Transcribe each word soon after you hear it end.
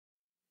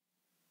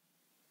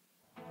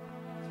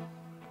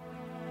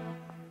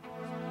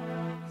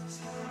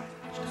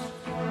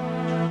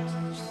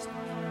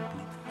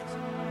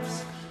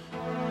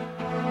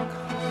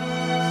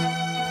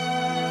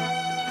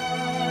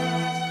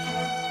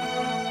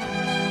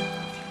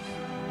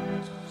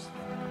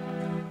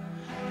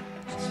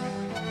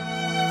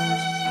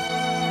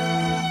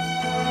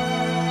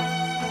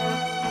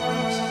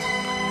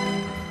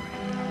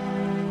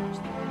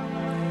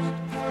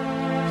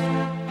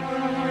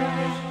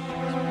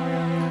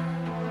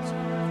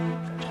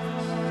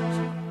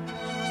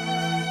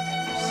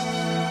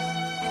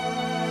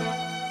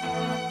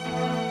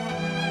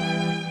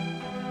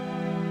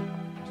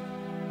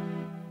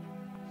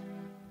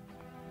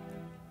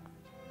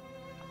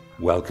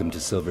Welcome to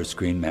Silver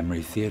Screen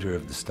Memory Theater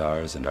of the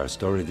Stars, and our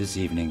story this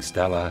evening,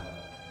 Stella,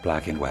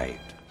 Black and White.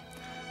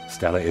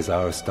 Stella is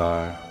our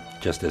star,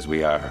 just as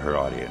we are her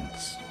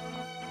audience.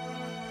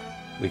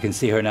 We can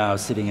see her now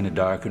sitting in a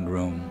darkened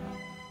room.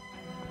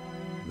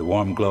 The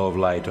warm glow of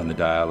light on the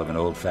dial of an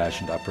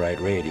old-fashioned upright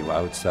radio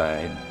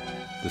outside.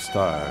 The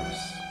stars.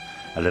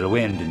 A little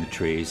wind in the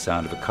trees,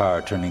 sound of a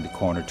car turning the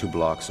corner 2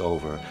 blocks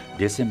over.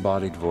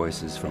 Disembodied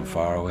voices from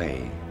far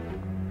away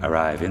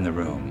arrive in the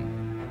room.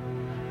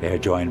 They are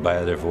joined by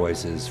other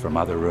voices from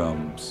other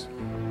rooms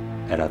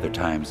at other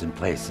times and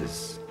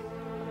places.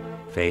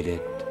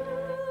 Faded,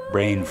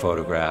 brain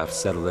photographs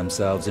settle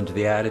themselves into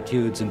the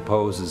attitudes and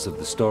poses of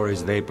the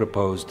stories they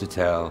propose to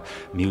tell.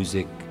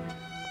 Music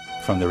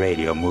from the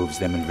radio moves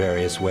them in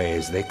various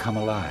ways. They come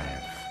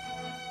alive.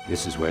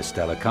 This is where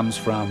Stella comes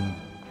from.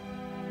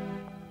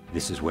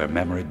 This is where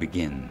memory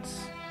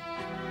begins.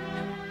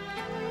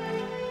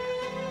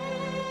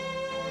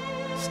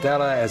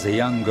 Stella, as a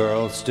young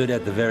girl, stood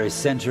at the very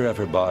center of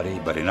her body,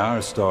 but in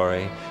our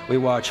story, we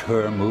watch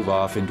her move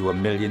off into a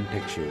million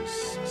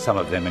pictures, some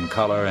of them in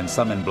color and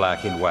some in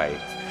black and white.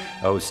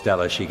 Oh,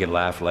 Stella, she can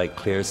laugh like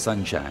clear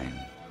sunshine,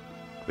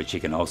 but she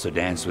can also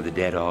dance with the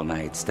dead all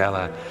night.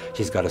 Stella,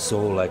 she's got a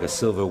soul like a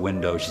silver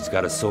window. She's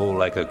got a soul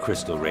like a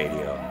crystal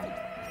radio.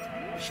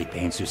 She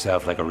paints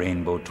herself like a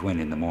rainbow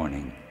twin in the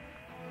morning.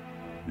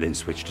 Then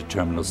switch to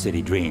Terminal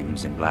City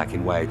Dreams in black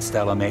and white.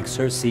 Stella makes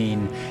her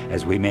scene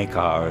as we make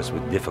ours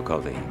with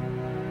difficulty.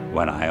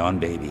 One eye on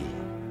baby,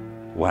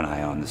 one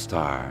eye on the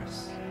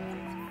stars.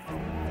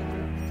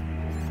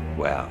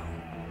 Well,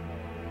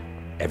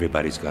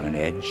 everybody's got an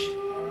edge.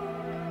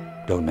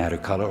 Don't matter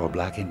color or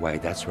black and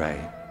white, that's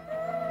right.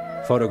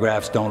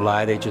 Photographs don't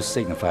lie, they just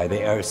signify.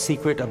 They are a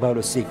secret about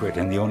a secret,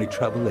 and the only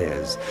trouble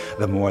is,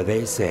 the more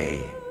they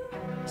say,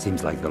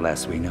 seems like the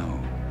less we know.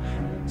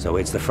 So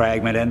it's the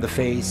fragment and the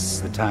face,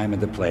 the time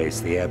and the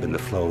place, the ebb and the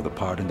flow, the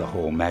part and the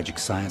whole, magic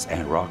science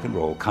and rock and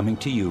roll, coming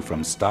to you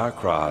from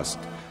star-crossed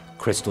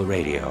Crystal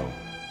Radio.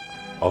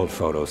 Old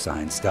photo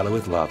signed, Stella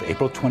with Love,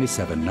 April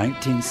 27,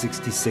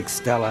 1966.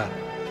 Stella,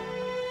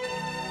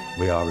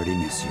 we already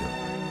miss you.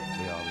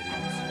 We already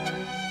miss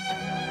you.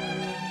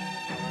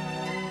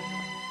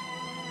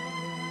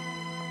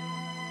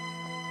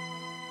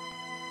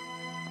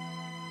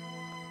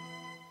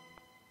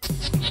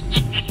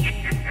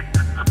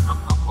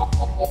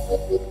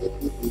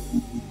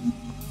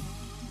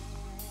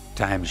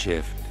 Time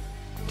shift,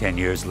 10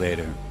 years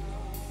later.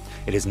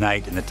 It is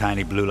night and the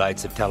tiny blue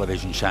lights of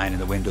television shine in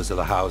the windows of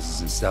the houses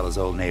in Stella's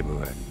old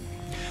neighborhood.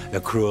 The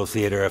cruel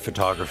theater of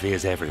photography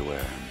is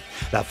everywhere.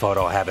 That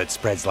photo habit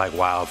spreads like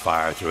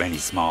wildfire through any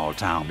small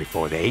town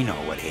before they know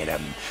what hit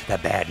them. The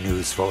bad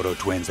news photo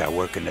twins are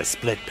working the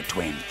split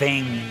between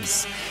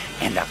things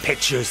and the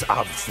pictures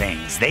of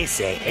things. They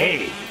say,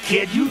 hey,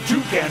 kid, you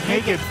too can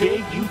make it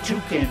big. You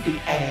too can be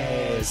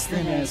as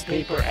thin as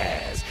paper,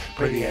 as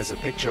pretty as a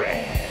picture,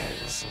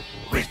 as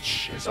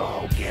rich as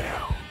all get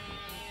out.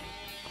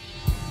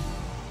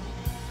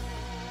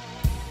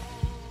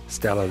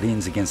 Stella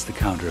leans against the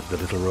counter of the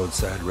little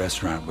roadside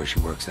restaurant where she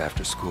works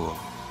after school.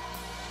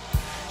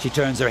 She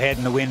turns her head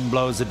and the wind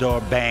blows the door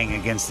bang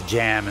against the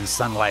jamb, and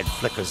sunlight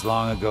flickers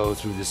long ago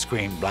through the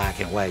screen. Black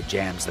and white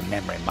jams the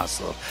memory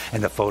muscle,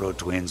 and the photo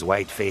twins,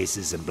 white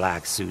faces and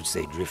black suits,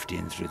 they drift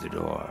in through the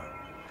door.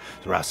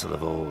 The rustle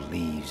of old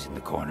leaves in the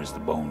corners, the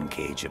bone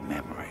cage of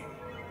memory.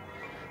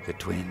 The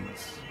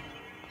twins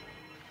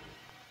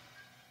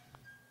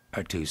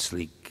are 2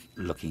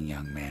 sleek-looking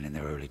young men in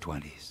their early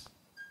 20s.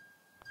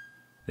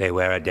 They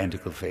wear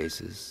identical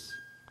faces,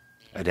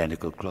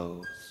 identical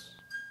clothes.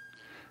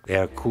 They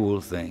are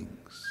cool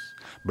things.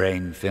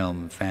 Brain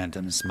film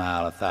phantoms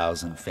smile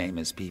 1,000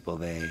 famous people.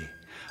 They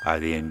are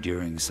the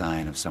enduring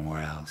sign of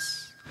somewhere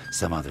else,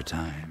 some other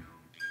time.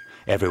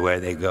 Everywhere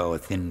they go, a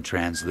thin,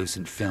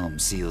 translucent film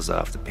seals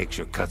off the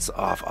picture, cuts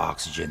off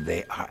oxygen.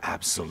 They are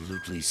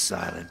absolutely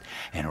silent.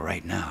 And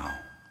right now,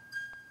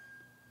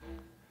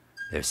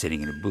 they're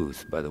sitting in a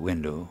booth by the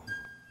window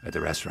at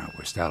the restaurant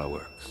where Stella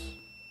works.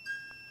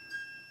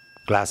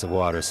 A glass of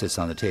water sits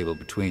on the table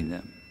between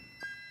them.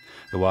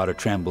 The water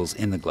trembles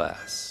in the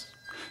glass.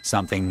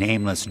 Something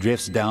nameless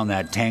drifts down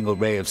that tangled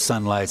ray of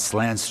sunlight,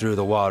 slants through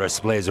the water,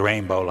 splays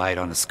rainbow light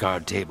on the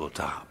scarred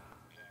tabletop.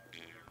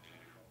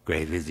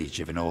 Gray visage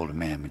of an older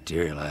man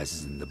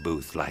materializes in the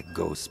booth like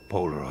ghost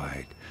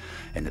Polaroid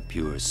and the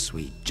pure,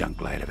 sweet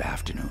junk light of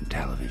afternoon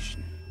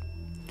television.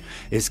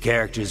 His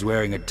character is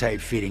wearing a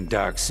tight-fitting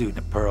dark suit and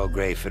a pearl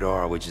gray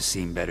fedora which has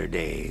seen better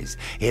days.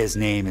 His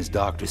name is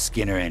Dr.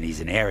 Skinner, and he's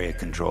an area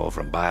control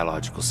from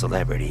Biological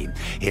Celebrity.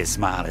 His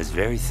smile is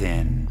very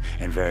thin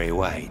and very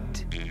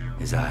white.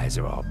 His eyes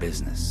are all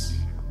business.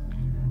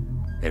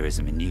 There is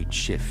a minute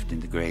shift in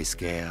the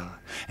grayscale,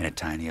 and a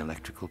tiny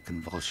electrical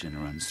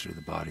convulsion runs through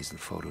the bodies of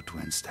the photo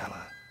twin.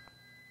 Stella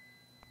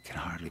can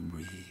hardly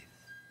breathe.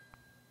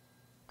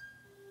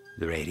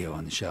 The radio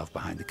on the shelf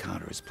behind the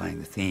counter is playing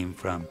the theme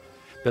from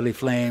Billy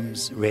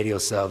Flame's Radio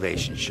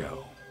Salvation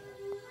Show.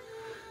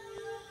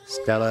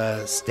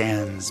 Stella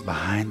stands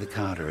behind the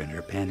counter and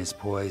her pen is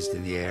poised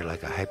in the air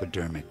like a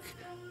hypodermic,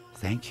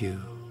 thank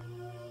you.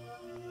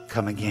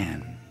 Come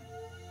again.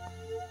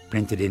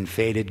 Printed in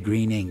faded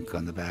green ink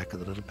on the back of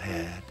the little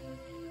pad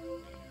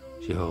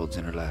she holds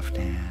in her left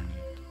hand.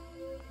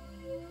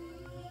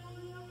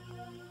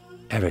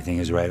 Everything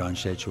is right on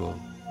schedule.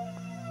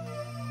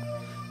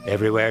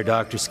 Everywhere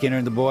Dr. Skinner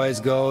and the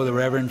boys go, the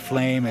Reverend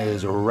Flame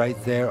is right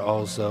there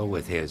also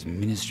with his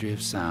Ministry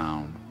of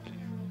Sound.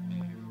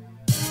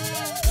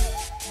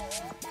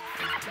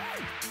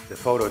 The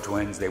photo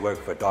twins, they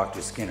work for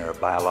Dr. Skinner, a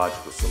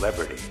biological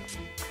celebrity.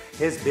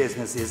 His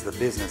business is the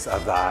business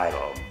of the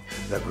idol,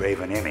 the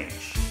graven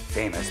image,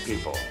 famous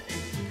people.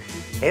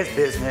 His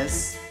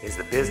business is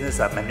the business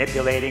of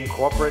manipulating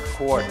corporate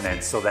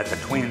coordinates so that the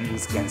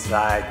twins can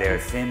slide their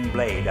thin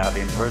blade of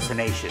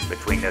impersonation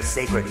between the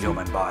sacred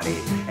human body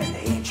and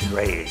the ancient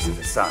rays of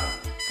the sun.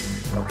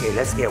 Okay,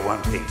 let's get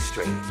one thing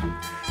straight.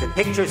 The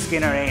picture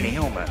Skinner ain't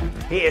human.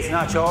 He is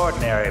not your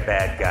ordinary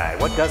bad guy.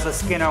 What does a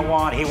Skinner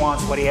want? He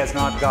wants what he has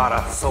not got,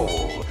 a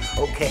soul.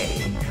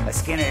 Okay, a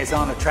Skinner is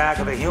on the track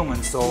of a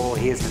human soul.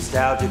 He is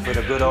nostalgic for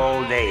the good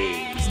old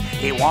days.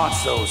 He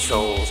wants those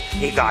souls.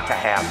 He got to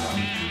have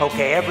them.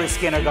 Okay, every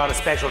Skinner got a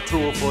special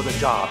tool for the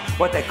job,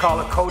 what they call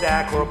a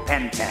Kodak or a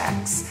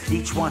Pentax.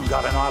 Each one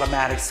got an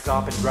automatic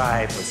scopic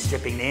drive for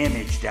stripping the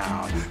image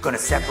down. Gonna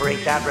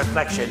separate that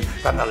reflection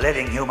from the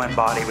living human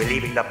body,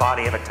 relieving the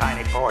body of a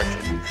tiny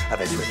portion of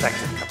its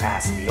reflective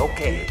capacity.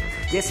 Okay,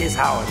 this is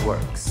how it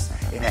works.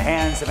 In the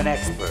hands of an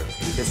expert,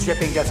 the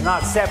stripping does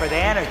not sever the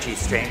energy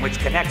stream which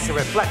connects the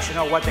reflection,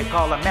 or what they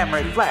call a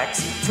memory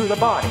flex, to the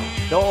body.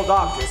 The old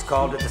doctors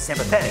called it the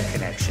sympathetic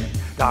connection.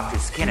 Dr.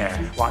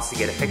 Skinner wants to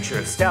get a picture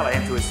of Stella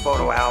into his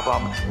photo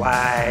album.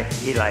 Why,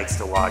 he likes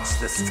to watch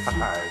the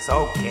stars.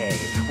 Okay,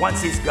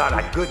 once he's got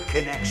a good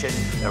connection,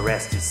 the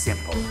rest is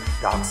simple.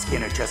 Doc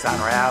Skinner just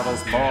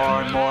unravels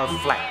more and more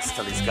flex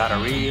till he's got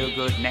a real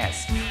good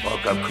nest, or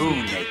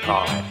cocoon they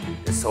call it.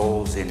 The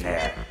soul's in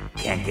there,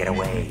 can't get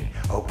away.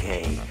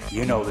 Okay,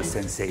 you know the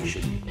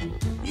sensation,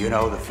 you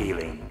know the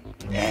feeling,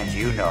 and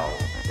you know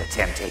the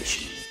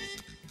temptation.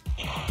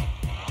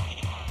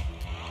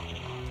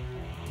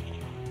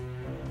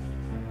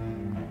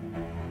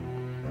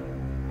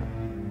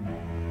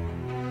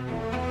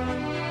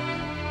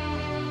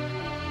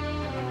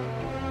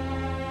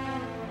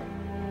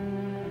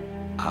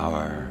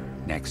 Our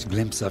next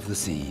glimpse of the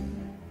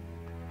scene,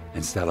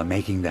 and Stella,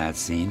 making that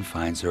scene,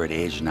 finds her at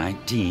age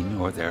 19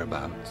 or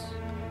thereabouts,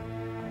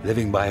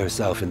 living by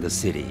herself in the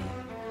city,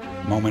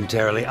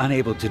 momentarily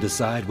unable to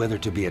decide whether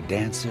to be a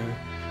dancer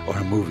or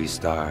a movie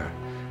star,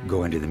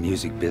 go into the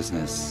music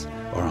business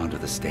or onto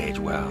the stage.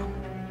 Well,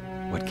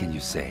 what can you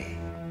say?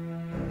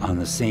 On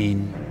the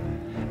scene,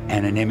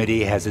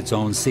 anonymity has its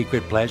own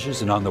secret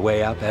pleasures, and on the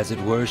way up, as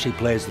it were, she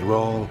plays the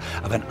role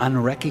of an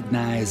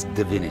unrecognized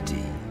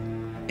divinity,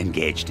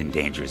 engaged in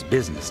dangerous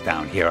business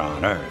down here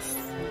on Earth.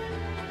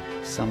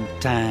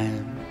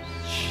 Sometimes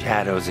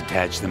shadows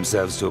attach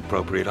themselves to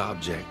appropriate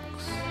objects,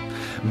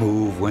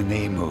 move when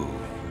they move,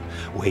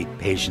 wait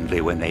patiently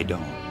when they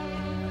don't.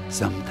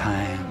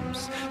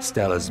 Sometimes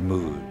Stella's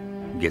mood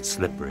gets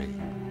slippery,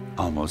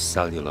 almost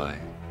celluloid.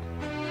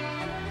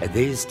 At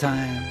these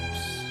times,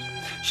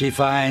 she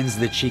finds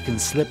that she can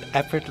slip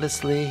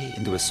effortlessly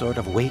into a sort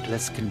of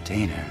weightless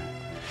container,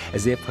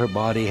 as if her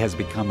body has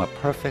become a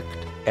perfect,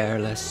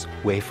 airless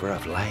wafer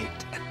of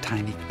light. A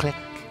tiny click,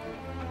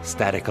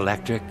 static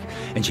electric,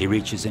 and she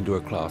reaches into her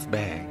cloth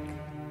bag,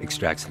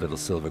 extracts a little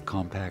silver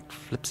compact,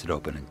 flips it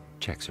open, and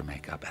checks her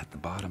makeup. At the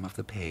bottom of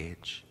the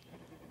page,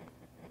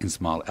 in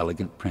small,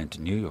 elegant print,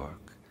 New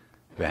York,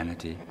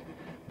 Vanity,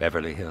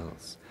 Beverly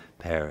Hills,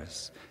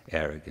 Paris,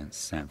 Arrogance,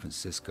 San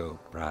Francisco,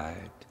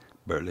 Pride,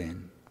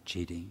 Berlin,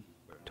 Cheating,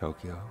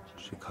 Tokyo,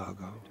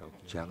 Chicago,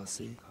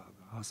 Jealousy,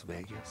 Las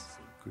Vegas,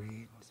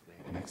 Greed,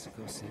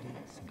 Mexico City,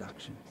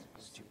 Seduction,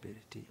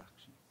 Stupidity,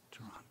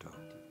 Toronto.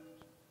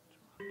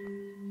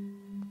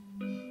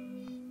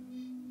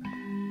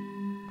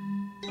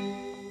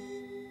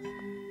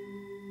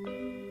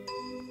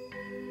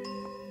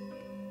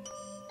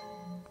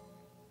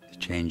 The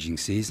changing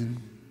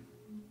season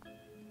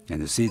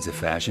and the seeds of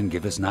fashion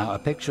give us now a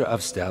picture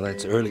of Stella.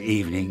 It's early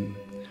evening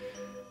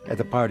at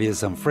the party of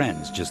some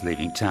friends, just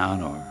leaving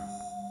town or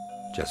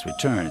just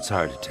returned. It's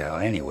hard to tell.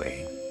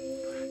 Anyway,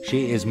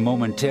 she is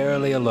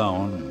momentarily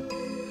alone,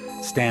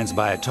 stands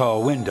by a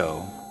tall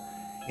window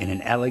in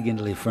an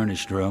elegantly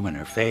furnished room, and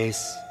her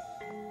face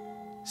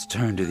is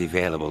turned to the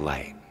available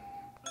light.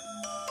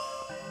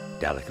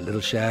 Delicate little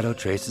shadow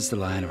traces the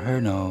line of her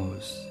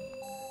nose,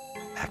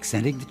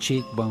 accenting the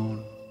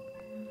cheekbone,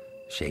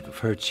 shape of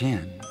her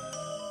chin,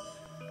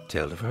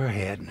 tilt of her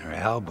head, and her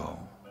elbow,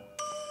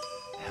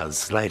 held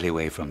slightly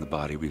away from the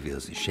body,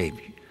 reveals the shape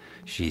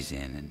she's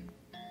in and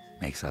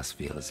makes us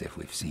feel as if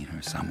we've seen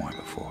her somewhere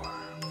before.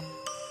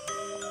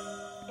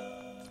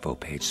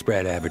 Full-page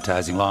spread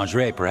advertising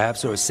lingerie,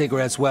 perhaps, or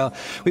cigarettes. Well,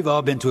 we've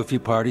all been to a few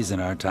parties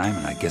in our time,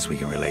 and I guess we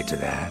can relate to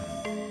that.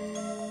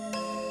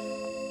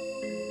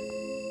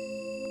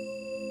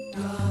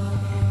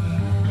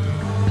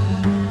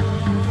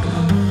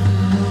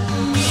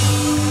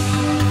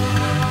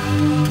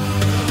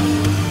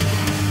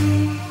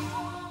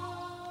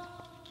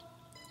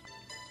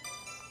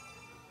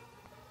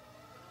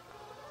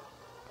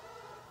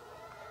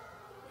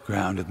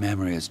 Ground of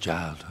memory is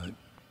childhood.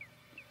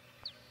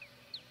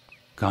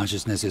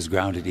 Consciousness is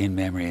grounded in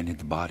memory and in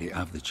the body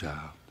of the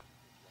child.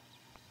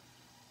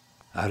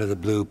 Out of the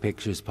blue,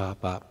 pictures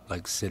pop up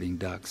like sitting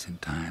ducks in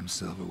time's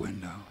silver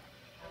window.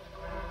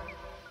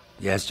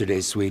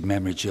 Yesterday's sweet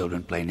memory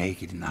children play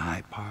naked in the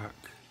high park.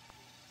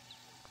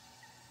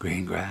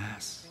 Green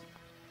grass,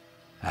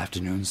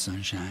 afternoon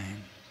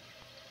sunshine,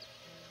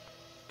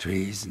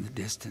 trees in the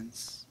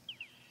distance.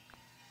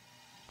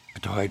 A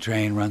toy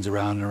train runs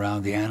around and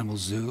around the animal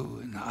zoo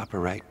in the upper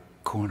right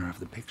corner of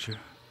the picture.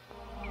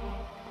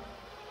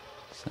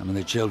 Some of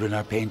the children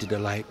are painted a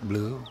light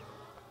blue.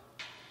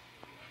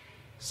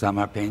 Some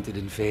are painted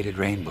in faded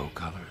rainbow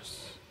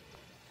colors.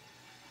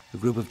 A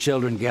group of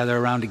children gather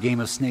around a game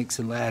of snakes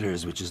and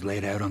ladders, which is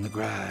laid out on the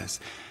grass.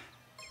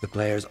 The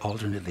players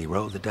alternately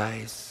roll the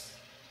dice.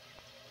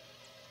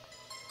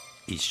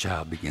 Each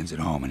child begins at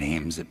home and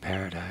aims at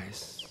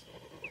paradise.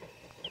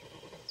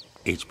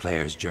 Each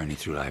player's journey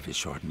through life is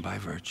shortened by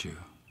virtue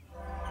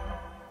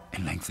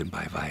and lengthened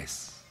by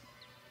vice.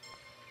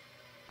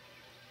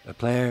 A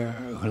player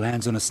who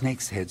lands on a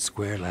snake's head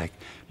square like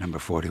number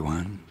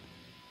 41,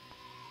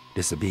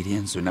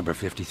 disobedience, or number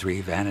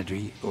 53,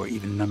 vanity, or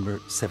even number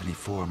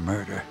 74,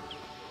 murder,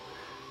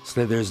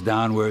 slithers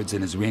downwards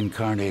and is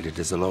reincarnated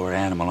as a lower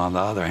animal. On the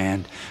other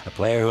hand, a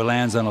player who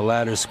lands on a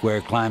ladder square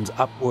climbs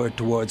upward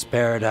towards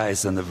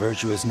paradise on the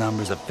virtuous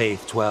numbers of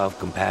faith, 12,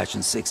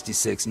 compassion,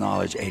 66,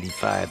 knowledge,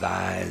 85. The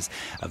eyes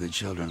of the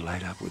children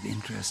light up with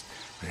interest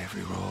with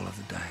every roll of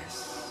the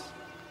dice.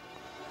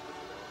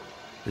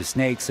 The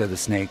snakes are the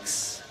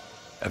snakes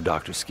of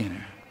Dr.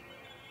 Skinner.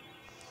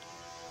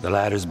 The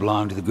ladders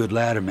belong to the good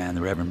ladder man,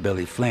 the Reverend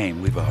Billy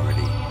Flame. We've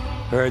already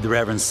heard the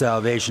Reverend's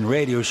Salvation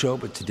radio show,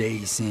 but today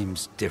he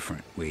seems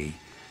different. We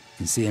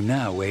can see him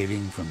now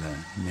waving from the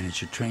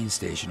miniature train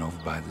station over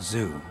by the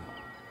zoo.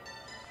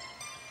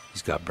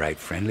 He's got bright,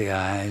 friendly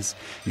eyes,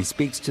 and he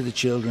speaks to the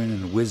children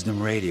in a wisdom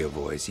radio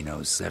voice. He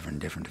knows 7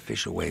 different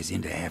official ways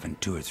into heaven,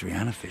 2 or 3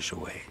 unofficial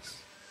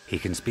ways. He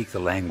can speak the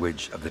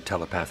language of the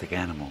telepathic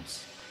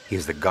animals. He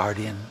is the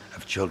guardian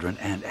of children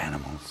and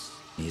animals.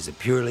 He is a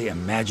purely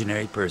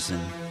imaginary person,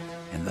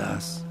 and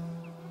thus,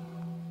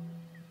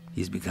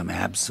 he's become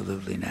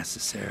absolutely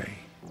necessary.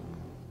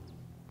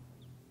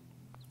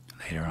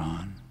 Later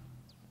on,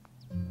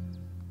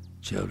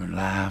 children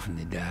laugh and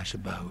they dash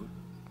about,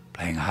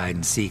 playing hide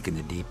and seek in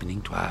the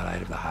deepening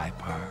twilight of the high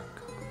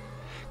park.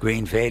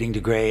 Green fading to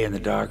gray, and the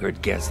darker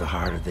it gets, the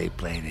harder they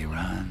play. They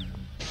run.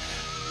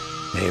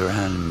 They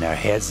run, their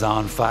heads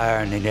on fire,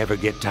 and they never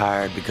get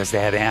tired because they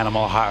have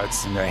animal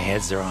hearts and their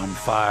heads are on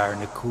fire,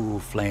 and the cool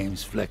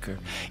flames flicker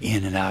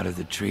in and out of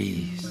the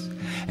trees,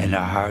 and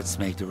their hearts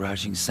make the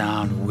rushing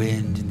sound of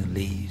wind in the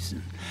leaves.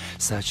 And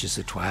such is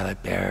the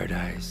twilight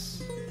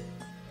paradise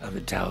of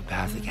a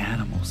telepathic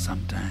animal.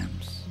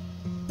 Sometimes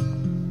you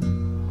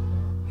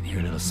can hear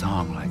a little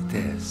song like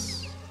this.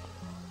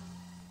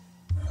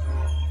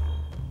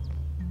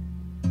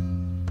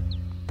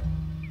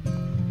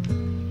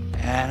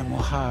 Animal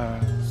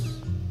hearts,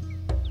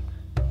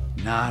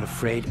 not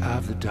afraid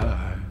of the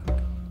dark.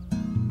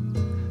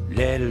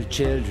 Little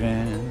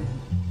children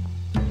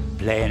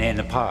playing in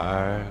the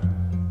park.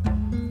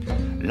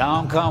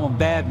 Long come a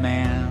bad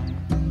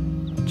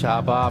man,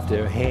 chop off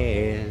their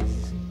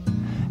heads.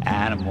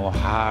 Animal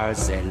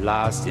hearts, they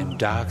lost in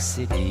dark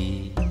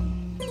city.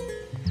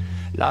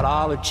 Lot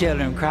all the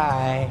children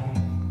cry,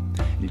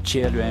 the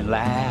children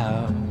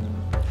laugh.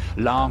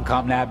 Long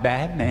come that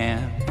bad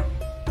man,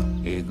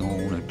 he's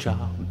gonna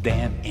chop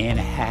them in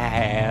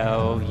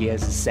half.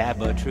 Yes, it's sad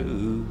but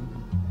true.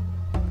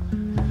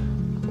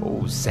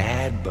 Oh,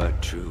 sad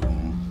but true.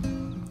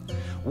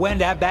 When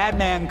that bad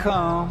man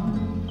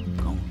comes,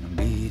 gonna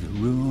be the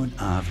ruin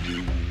of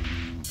you.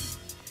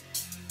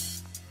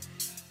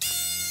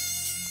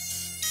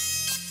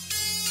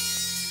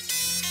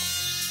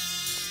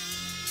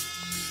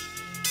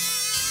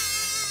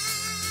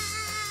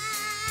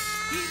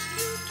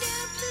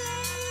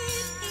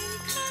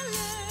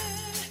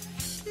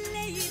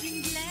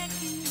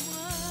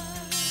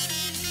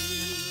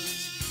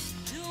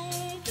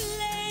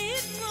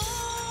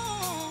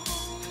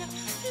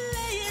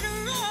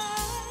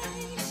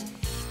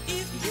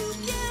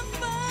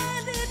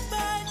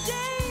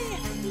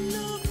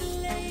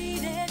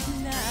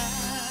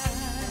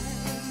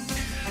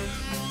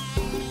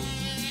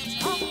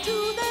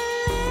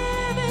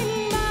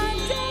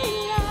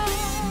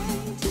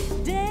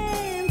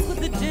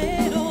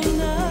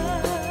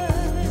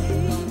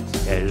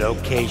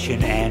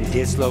 Location and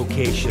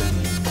dislocation.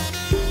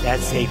 That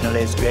signal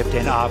is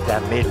drifting off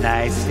that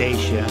midnight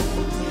station.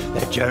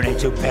 The journey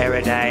to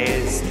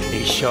paradise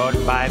is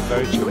shortened by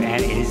virtue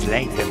and is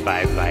lengthened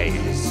by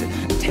vice.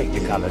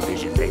 Technicolor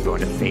vision, they're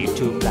going to fade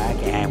to black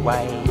and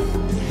white.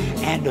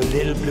 And the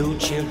little blue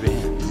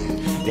children,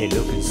 they're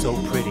looking so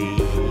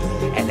pretty,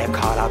 and they're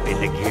caught up in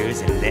the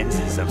gears and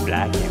lenses of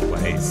black and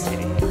white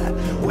city.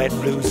 Wet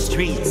blue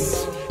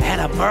streets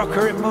and a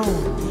mercury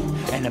moon.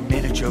 and the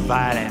miniature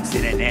violence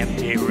in an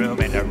empty room,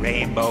 and the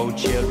rainbow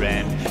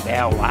children,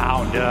 they're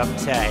wound up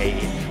tight,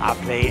 are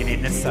playing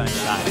in the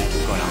sunshine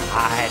and gonna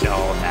hide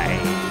all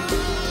night.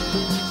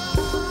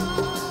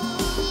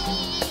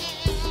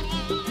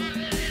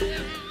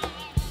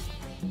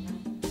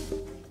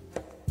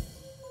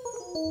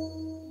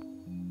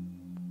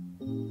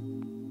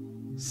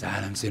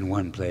 Silence in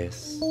one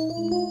place,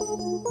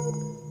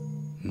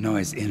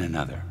 noise in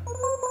another.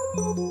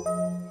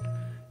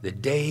 The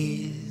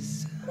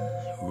days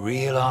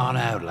reel on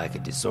out like a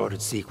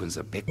disordered sequence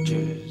of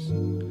pictures,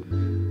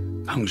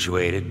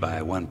 punctuated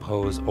by one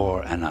pose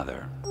or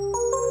another.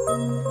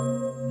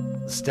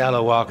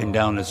 Stella walking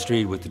down the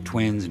street with the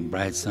twins in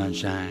bright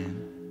sunshine.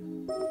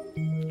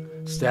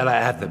 Stella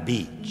at the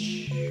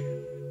beach,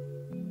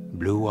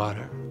 blue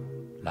water,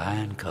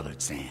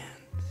 lion-colored sands.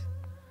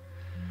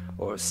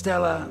 Or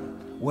Stella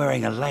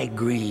wearing a light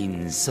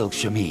green silk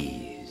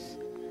chemise.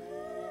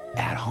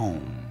 At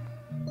home.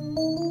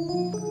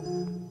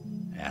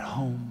 At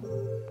home.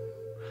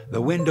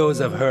 The windows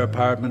of her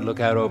apartment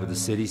look out over the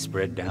city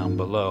spread down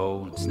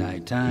below. It's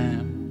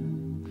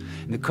nighttime.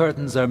 And the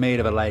curtains are made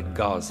of a light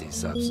gauzy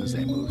substance.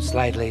 They move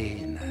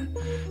slightly, and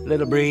a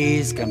little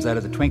breeze comes out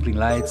of the twinkling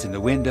lights in the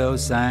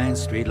windows,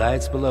 signs, street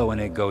lights below,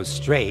 and it goes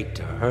straight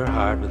to her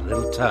heart with a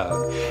little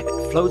tug.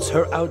 It floats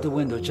her out the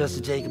window just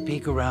to take a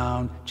peek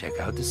around, check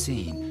out the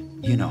scene.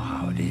 You know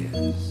how it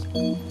is.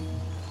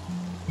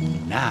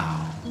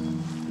 Now,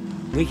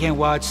 we can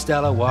watch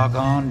Stella walk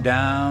on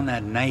down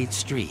that night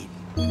street,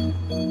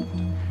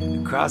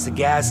 across the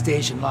gas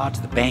station lot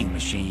to the bank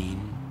machine,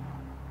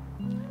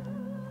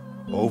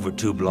 over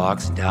 2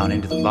 blocks and down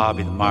into the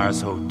lobby of the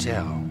Mars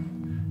Hotel,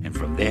 and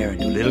from there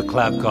into a little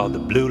club called the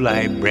Blue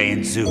Light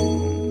Brain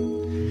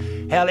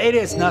Zoo. Hell, it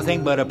is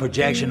nothing but a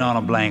projection on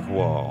a blank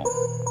wall.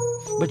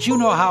 But you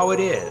know how it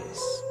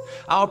is.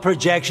 Our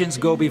projections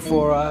go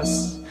before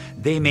us.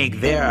 They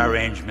make their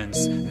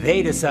arrangements.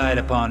 They decide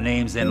upon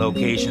names and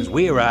locations.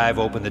 We arrive,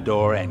 open the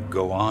door, and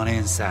go on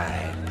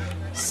inside.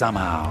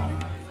 Somehow,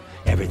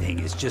 everything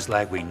is just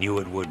like we knew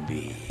it would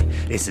be.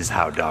 This is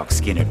how Doc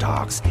Skinner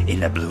talks in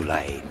the blue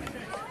light.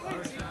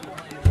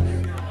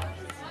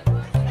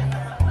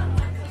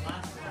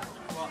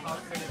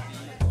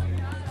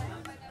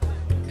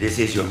 This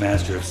is your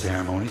master of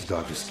ceremonies,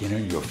 Dr. Skinner,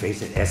 in your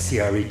face at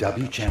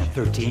SCREW Channel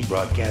 13,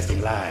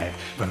 broadcasting live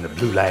from the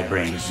Blue Light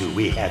Brain Zoo.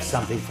 We have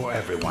something for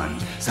everyone,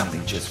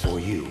 something just for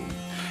you.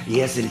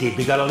 Yes, indeed,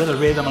 we got a little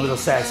rhythm, a little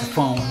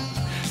saxophone,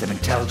 some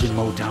intelligent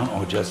Motown,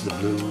 or just the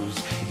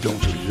blues.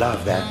 Don't you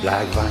love that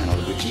black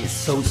vinyl, which is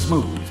so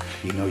smooth?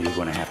 You know you're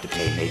gonna have to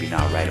pay, maybe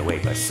not right away,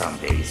 but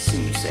someday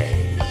soon,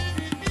 say.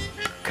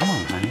 Come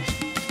on,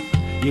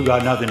 honey, you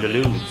got nothing to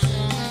lose.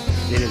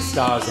 Little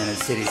stars in a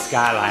city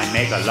skyline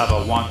make a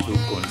lover want to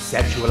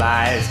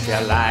conceptualize,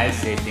 tell lies,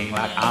 say things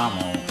like I'm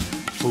on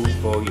food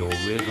for your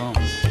rhythm.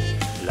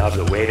 Love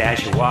the way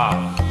that you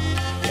walk,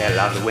 yeah,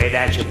 love the way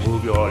that you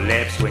move your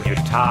lips when you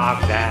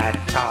talk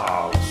that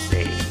talk,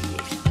 say.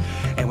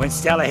 And when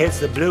Stella hits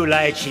the blue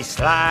light, she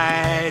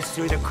slides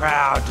through the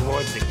crowd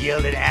towards the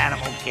gilded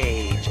animal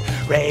cage,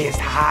 raised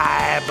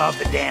high above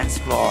the dance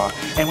floor.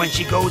 And when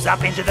she goes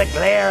up into the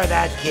glare of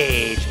that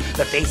cage,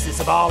 the faces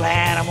of all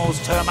animals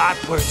turn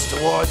upwards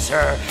towards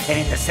her, and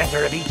in the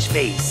center of each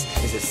face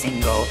is a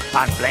single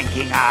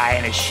unblinking eye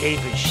and a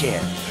shaven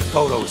shin.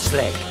 Photo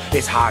slick,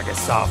 it's hard to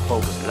soft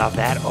focus. Love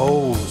that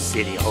old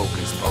city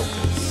hocus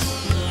pocus.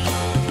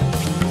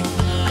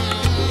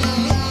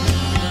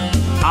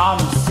 On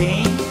the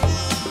scene,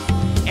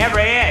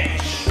 every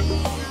inch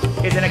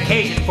is an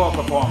occasion for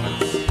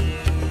performance.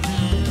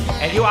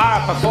 And you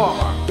are a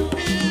performer.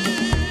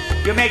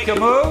 You make your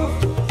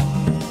move,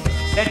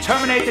 then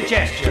terminate the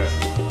gesture.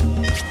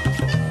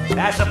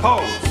 That's a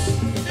pose.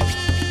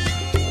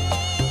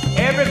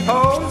 Every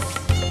pose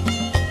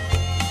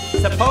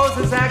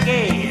supposes our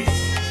gaze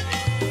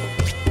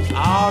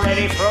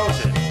already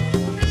frozen.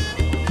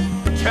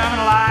 The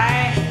terminal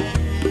eye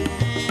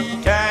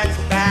turns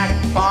back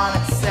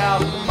upon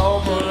itself,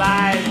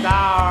 mobilized,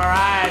 our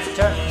eyes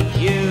turn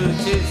you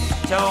to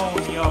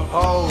stone, your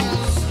pose.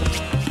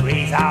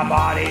 Freeze our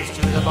bodies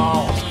to the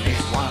bone.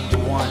 It's 1 to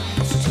 1,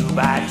 it's 2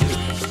 by 2.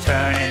 It's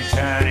turn and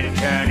turn and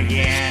turn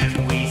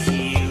again. We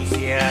see you,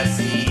 see us,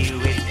 see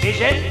you. It's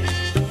vision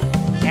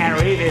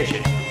and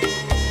revision.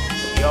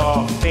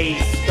 Your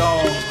face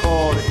stone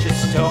cold, it's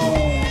just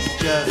stone,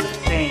 just a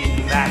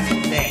thing, that's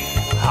a thing.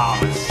 On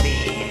the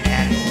scene,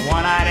 and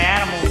one-eyed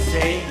animals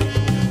say,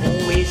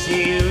 we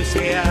see you,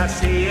 see us,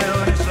 see you.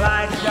 And it's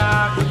light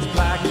dark, it's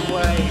black and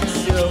white,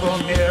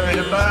 silver mirror and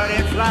a bird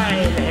in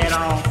flight. The head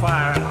on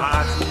fire and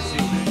hearts in the zoo.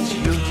 It's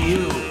you to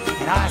you,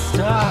 and us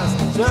to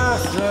us,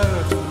 dust to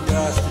earth,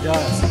 dust to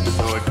dust. And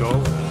so it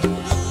goes.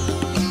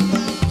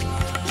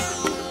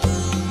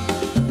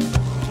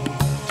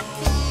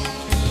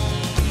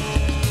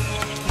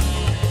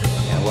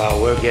 And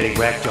while we're getting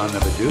wrecked on the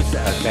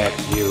Medusa effect,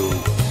 you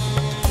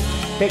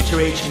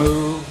picture each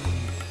move.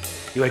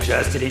 You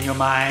adjust it in your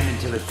mind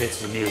until it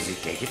fits the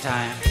music. Take your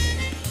time.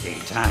 Take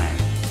your time.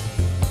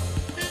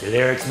 The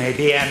lyrics may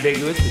be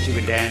ambiguous, but you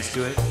can dance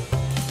to it.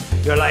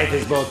 Your life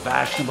is both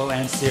fashionable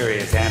and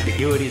serious.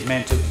 Ambiguity is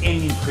meant to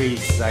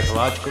increase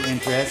psychological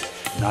interest,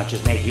 not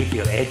just make you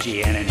feel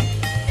edgy. And in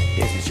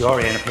business you're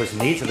in, a person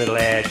needs a little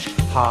edge.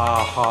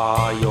 Ha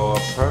ha, your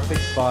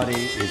perfect body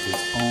is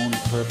its own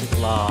perfect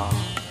law.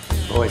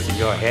 The voice in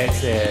your head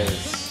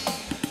says,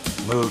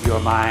 move your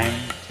mind,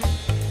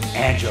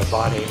 and your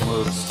body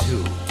moves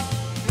too.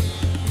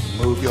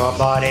 Move your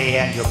body,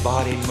 and your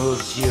body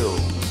moves you.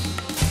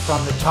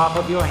 From the top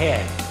of your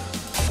head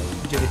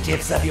to the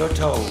tips of your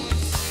toes.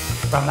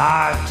 From the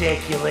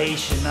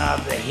articulation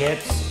of the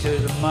hips to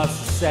the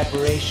muscle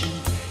separation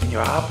in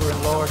your upper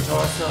and lower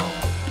torso,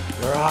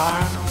 your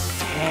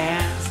arms,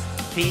 hands,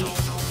 feet,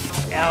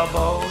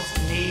 elbows,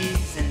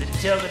 knees, and the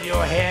tilt of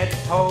your head.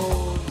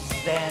 Pose,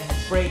 then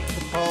break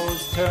the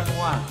pose, turn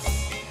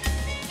once,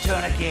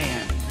 turn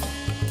again.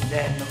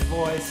 Then the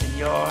voice in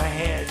your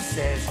head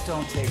says,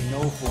 don't take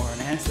no for an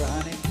answer,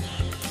 honey.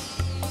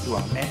 You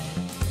are meant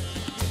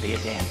to be a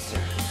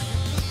dancer.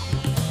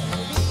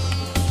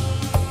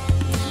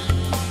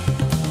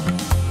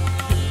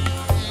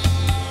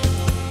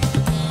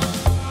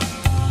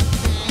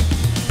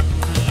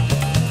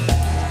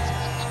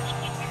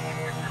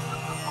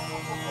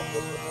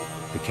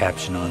 The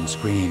caption on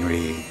screen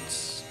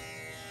reads,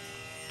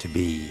 to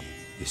be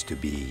is to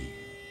be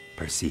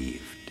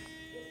perceived.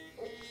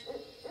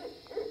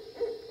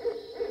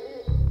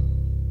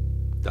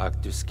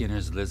 Dr.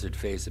 Skinner's lizard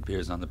face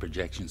appears on the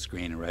projection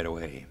screen right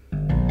away.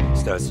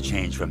 Starts to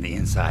change from the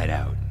inside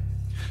out.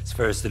 It's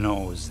first the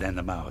nose, then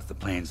the mouth, the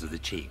planes of the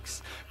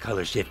cheeks,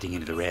 color shifting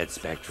into the red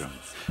spectrum.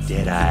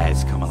 Dead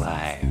eyes come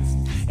alive.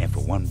 And for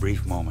one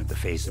brief moment, the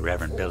face of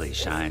Reverend Billy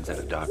shines out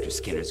of Dr.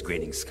 Skinner's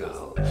grinning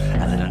skull.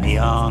 A little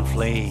neon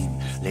flame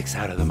licks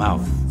out of the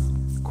mouth.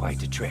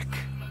 Quite a trick.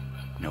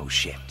 No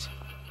shit.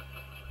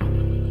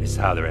 This is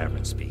how the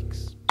Reverend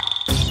speaks.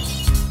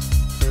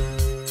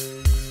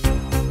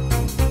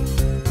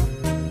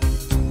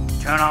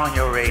 Turn on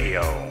your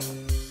radio.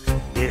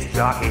 This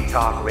jockey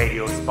talk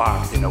radio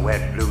sparks in the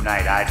wet blue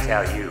night, I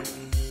tell you.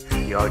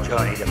 Your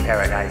journey to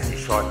paradise is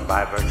shortened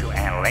by virtue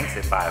and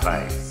lengthened by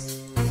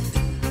vice.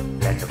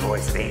 Let the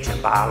voice of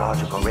ancient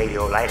biological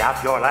radio light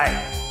up your life.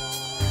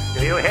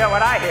 Do you hear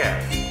what I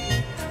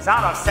hear?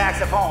 Sound of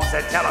saxophones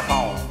and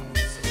telephones,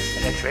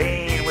 and the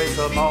train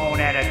whistle moan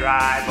and the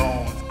dry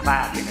bones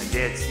clap in a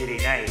dead city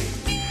night.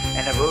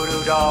 And the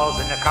voodoo dolls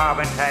and the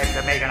carbon types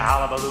are making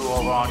hullabaloo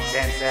over on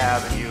 10th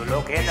Avenue.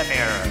 Look in the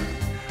mirror,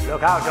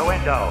 look out the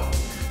window.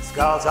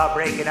 Skulls are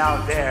breaking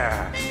out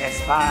there, and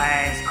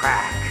spines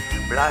crack.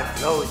 Blood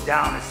flows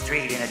down the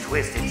street in a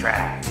twisted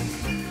track.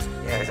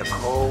 There's a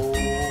cold,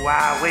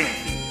 wild wind,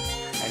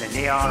 and the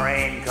neon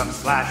rain comes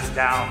slashing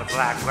down the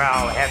black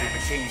growl. Heavy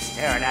machines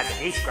staring at the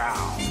beach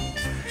ground.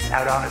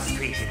 Out on the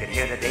street you can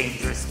hear the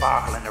dangerous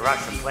sparkle in the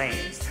Russian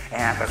flames.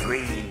 Amber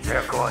green,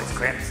 turquoise,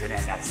 crimson,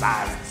 and that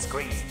siren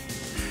scream.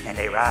 And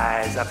they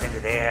rise up into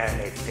the air and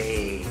they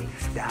fade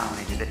down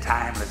into the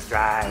timeless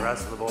dry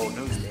rustle of old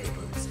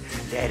newspapers.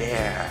 Dead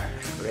air,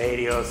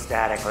 radio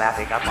static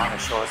lapping up on the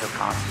shores of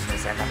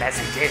consciousness, and the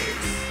message is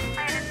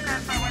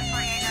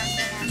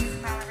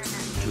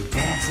to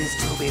dance is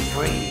to be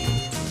free,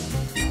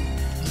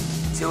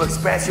 to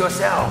express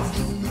yourself,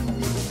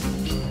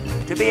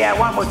 to be at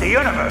one with the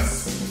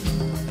universe,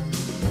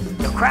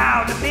 the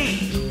crowd, the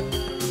beat,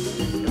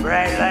 the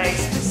bright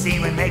lights and the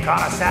scene we make on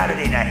a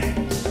Saturday night.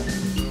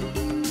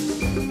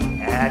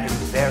 At the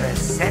very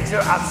center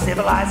of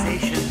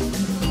civilization,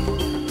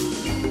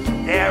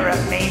 there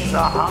remains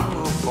a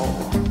hunger for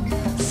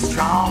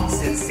strong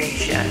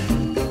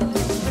sensation.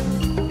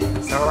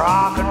 So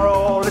rock and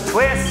roll, the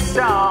twist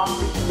stomp,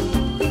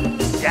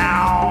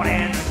 down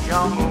in the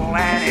jungle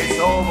and it's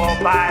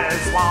over by the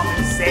swamp.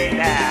 And say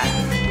that,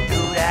 do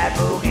that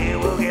boogie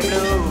woogie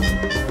blue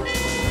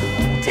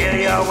till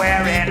you're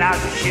wearing out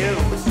your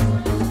shoes.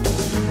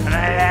 And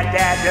let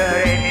that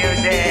dirty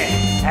music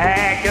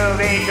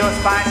activate your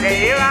spine.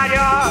 Say you got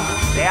yours,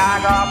 say I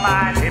got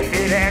mine. Say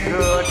feeling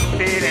good,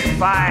 feeling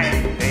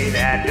fine. Play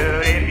that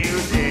dirty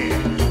music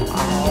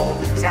all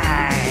the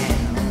time.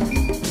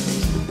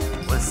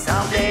 Well,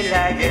 someday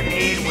like the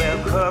meat will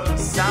cook,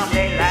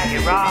 someday like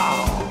it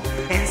raw,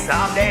 and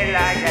someday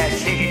like that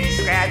chicken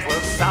scratch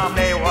will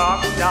someday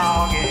walk the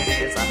dog. And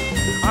it's a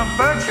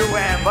virtue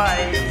and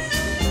vice,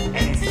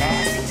 and it's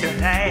nasty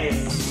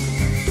tonight.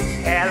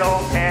 Hello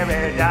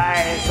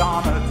paradise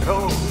on the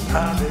throat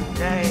of the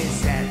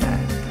dice. And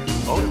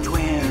old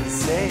twins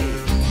say,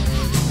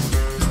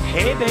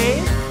 hey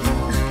babe,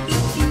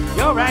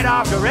 you're right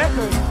off the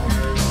record,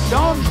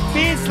 don't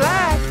be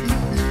slack.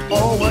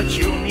 Oh, what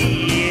you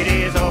need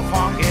is a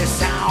funky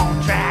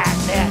soundtrack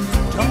that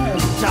don't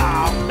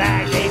talk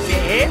back. They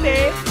say, hey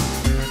babe,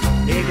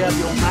 pick up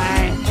your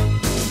mind,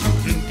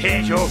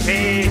 pinch your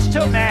face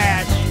to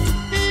match.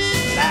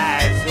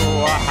 Lies so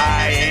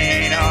high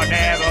ain't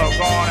never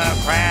gonna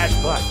crash.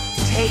 But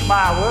take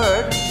my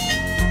word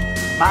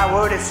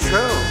is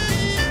true.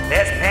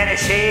 There's plenty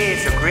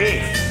shades of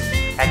grief,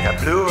 and the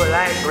blue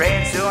light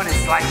rain soon.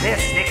 It's like this,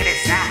 snickety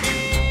snack.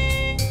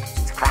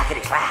 It's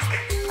clackety clack,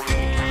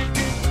 clackety clack.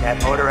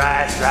 That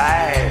motorized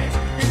drive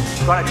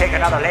It's gonna take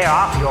another layer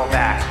off your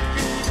back.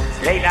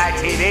 It's late night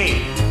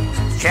TV.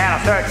 It's channel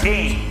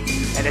 13.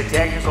 And the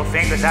technical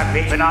fingers are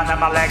creeping on the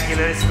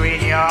molecular screen.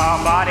 Your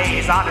body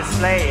is on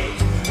display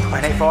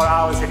 24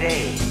 hours a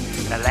day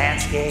in a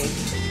landscape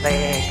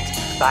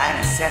plagued by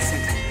an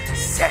incessant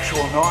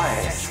sexual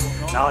noise.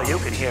 And all you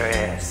can hear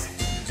is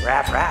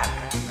rap, rap,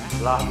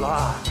 blah,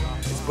 blah.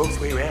 It's books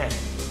we read,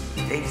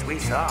 things we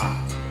saw.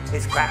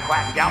 It's quack,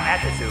 quack down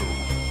at the zoo.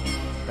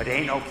 But there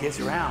ain't no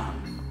kids around.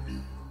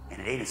 And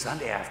it ain't a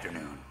Sunday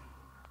afternoon.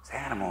 It's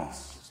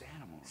animals.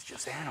 It's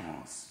just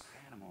animals.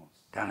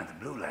 Down at the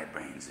Blue Light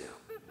Brain Zoo.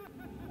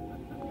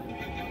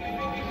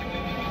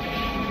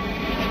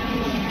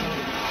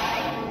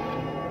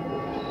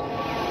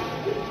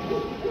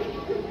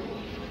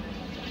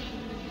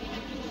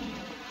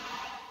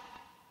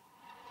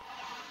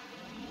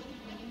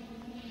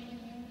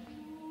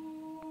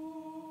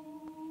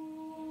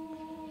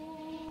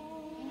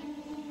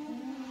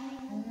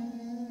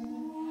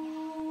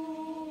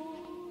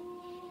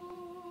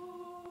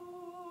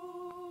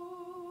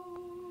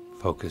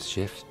 Focus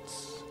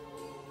shifts,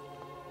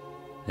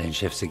 then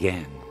shifts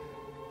again,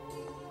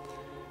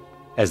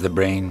 as the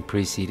brain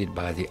preceded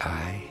by the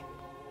eye,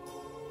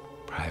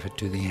 private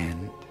to the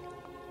end,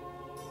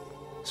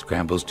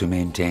 scrambles to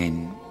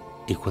maintain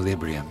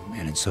equilibrium,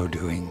 and in so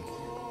doing,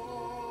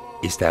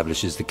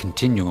 establishes the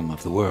continuum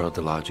of the world,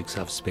 the logics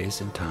of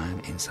space and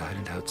time, inside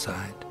and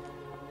outside,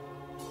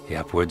 the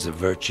upwards of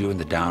virtue and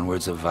the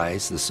downwards of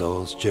vice, the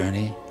soul's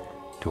journey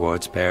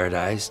towards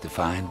paradise,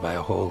 defined by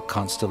a whole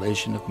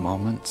constellation of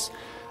moments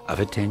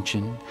of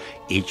attention,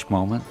 each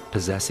moment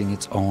possessing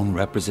its own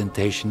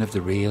representation of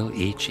the real,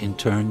 each in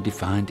turn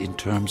defined in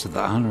terms of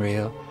the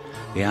unreal,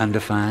 the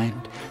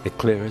undefined, the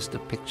clearest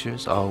of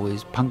pictures,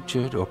 always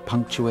punctured or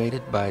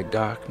punctuated by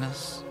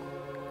darkness,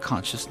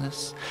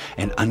 consciousness,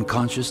 and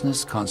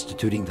unconsciousness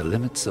constituting the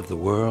limits of the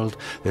world,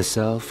 the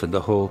self and the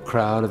whole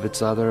crowd of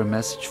its other, a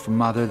message from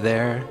Mother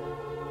there,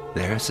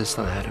 says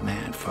the latter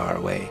man, far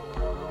away.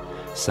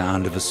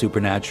 Sound of a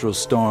supernatural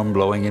storm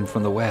blowing in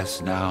from the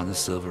west, now and the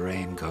silver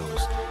rain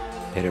goes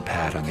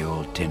pitter-pat on the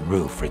old tin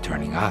roof,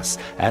 returning us,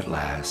 at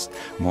last,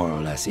 more or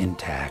less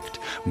intact,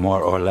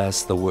 more or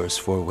less the worse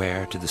for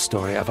wear, to the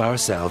story of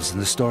ourselves and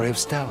the story of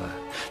Stella,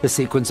 the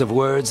sequence of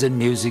words and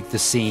music, the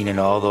scene, and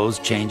all those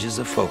changes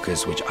of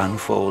focus which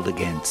unfold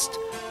against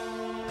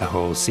the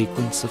whole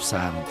sequence of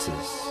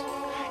silences,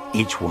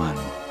 each one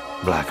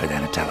blacker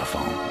than a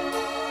telephone.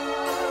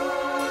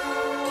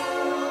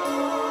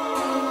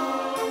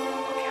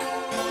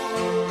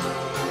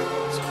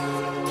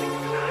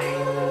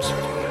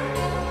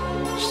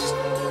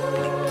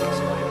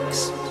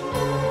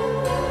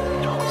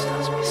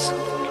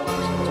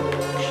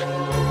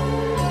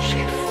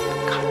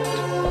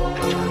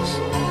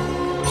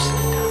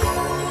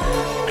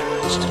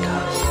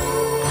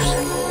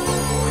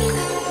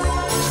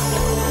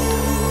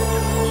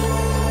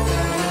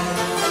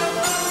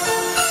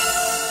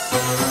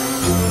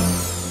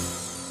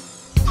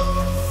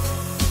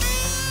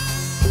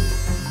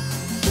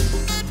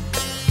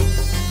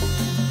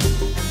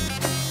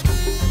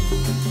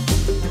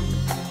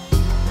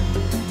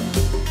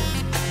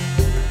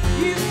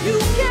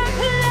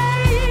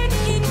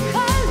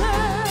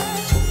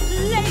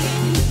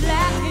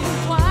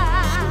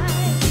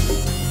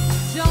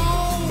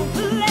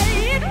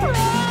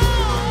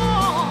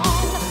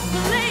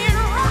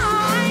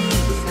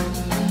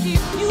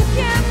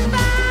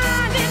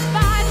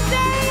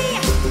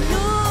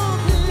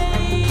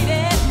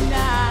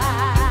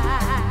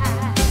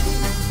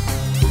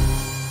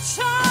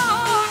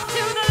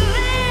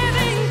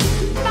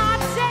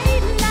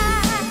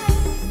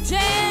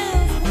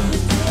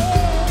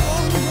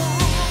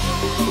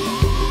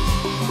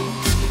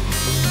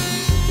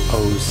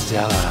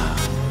 Stella,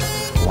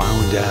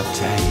 wound up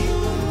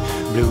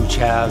tight. Blue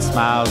child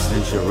smiles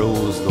and she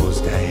rules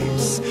those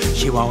days.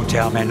 She won't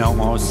tell me no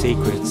more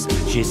secrets.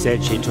 She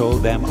said she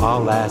told them all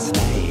last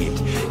night.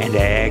 And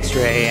the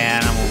x-ray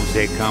animals,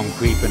 they come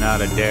creeping out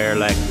of there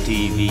like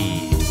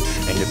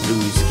TVs. And the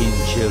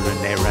blue-skinned children,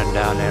 they run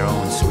down their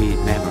own sweet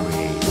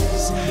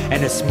memories.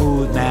 And the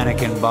smooth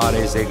mannequin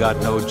bodies, they got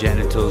no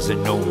genitals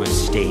and no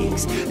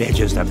mistakes. They're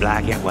just a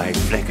black and white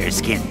flicker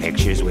skin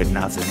pictures with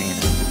nothing in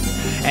them.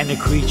 And the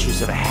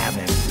creatures of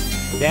habit,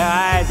 their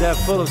eyes are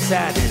full of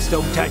sadness.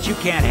 Don't touch, you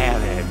can't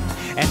have it.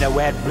 And the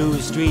wet blue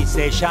streets,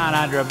 they shine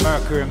under a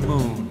Mercury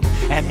moon.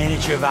 And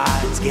miniature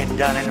vines get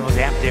done in those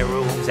empty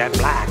rooms. And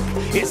black,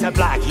 it's the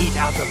black heat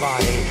out the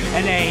body.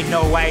 And there ain't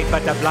no white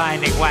but the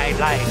blinding white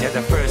light of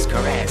the first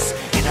caress.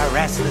 And our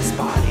restless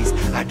bodies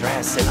are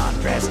dressed and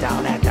undressed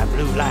down at the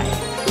blue light.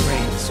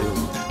 Brain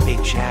zoo,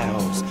 big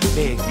shadows,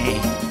 big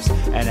names.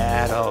 And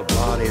adult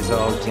bodies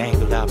all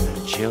tangled up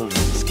in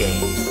children's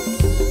games.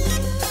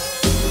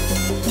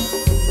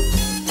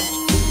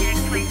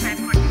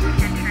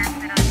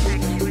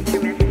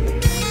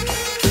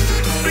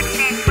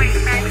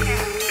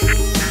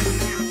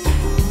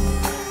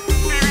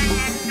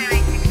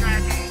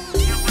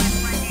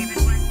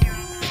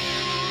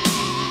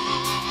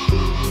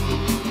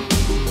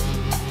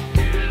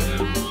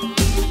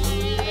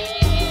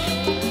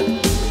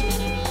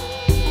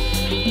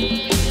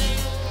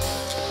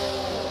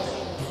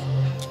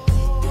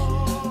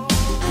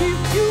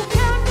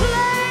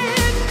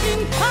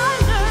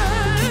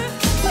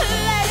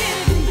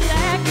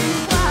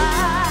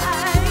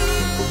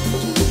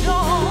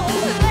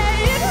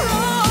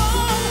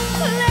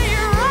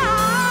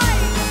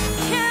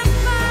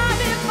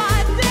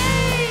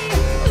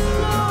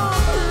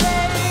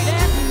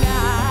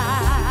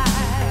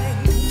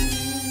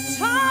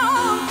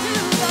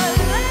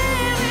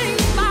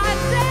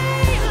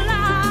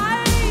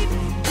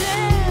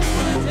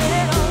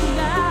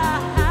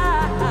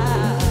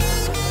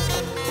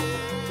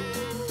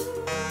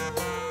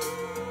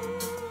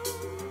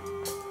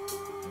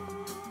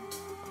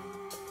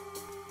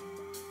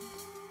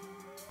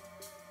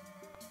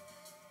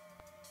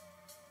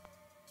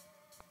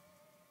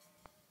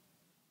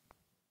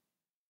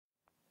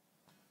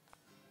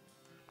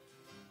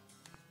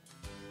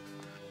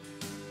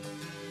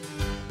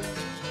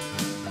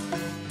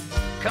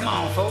 Come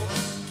on,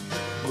 folks,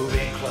 move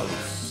in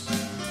close.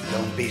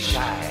 Don't be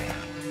shy.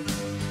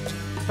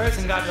 A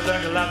person got to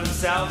learn to love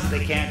themselves.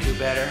 They can't do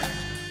better.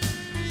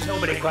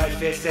 Nobody quite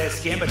fits their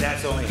skin, but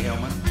that's only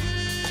human.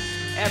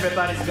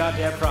 Everybody's got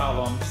their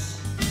problems,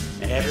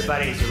 and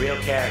everybody's a real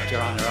character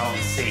on their own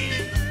scene.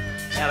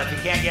 Now, if you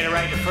can't get it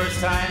right the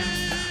first time,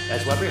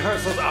 that's what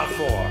rehearsals are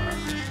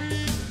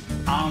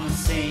for. On the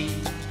scene,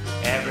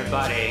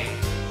 everybody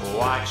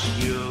watch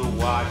you,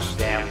 watch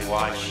them,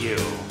 watch you.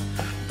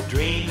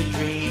 Dream the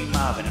dream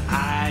of an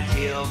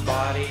ideal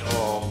body,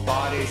 or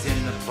bodies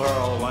in the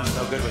plural, one's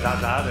no good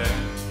without the other.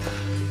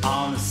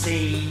 On the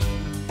scene,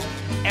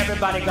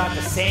 everybody got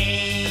the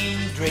same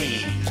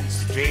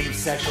dreams. The dream of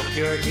sexual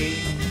purity,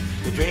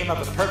 the dream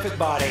of a perfect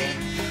body,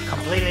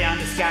 completely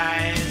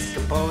undisguised,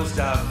 composed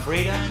of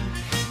freedom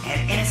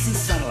and innocent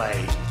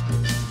sunlight.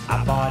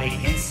 A body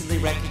instantly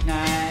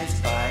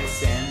recognized by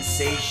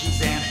sensations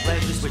and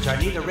pleasures which are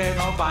neither rare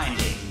nor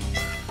binding.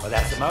 Well,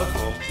 that's a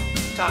mouthful.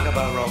 Talk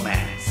about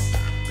romance.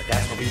 But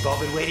that's what we've all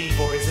been waiting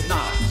for, is it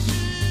not?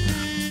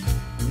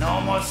 No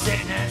more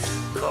sickness,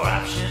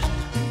 corruption,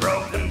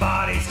 broken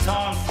bodies,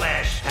 torn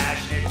flesh,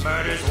 passionate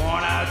murders,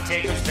 worn out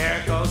tickers,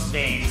 varicose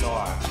veins,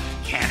 or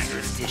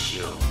cancerous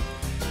tissue.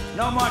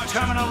 No more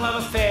terminal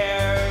love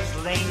affairs,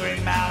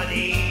 lingering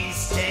maladies,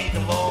 stink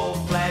of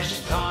old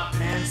flesh,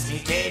 incontinence,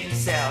 mutating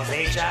cells,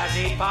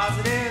 HIV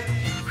positive,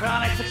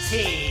 chronic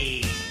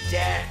fatigue,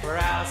 death,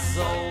 paralysis,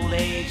 old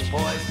age,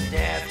 poison,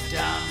 death,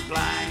 dumb,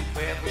 blind,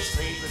 crippled,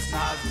 sleepless,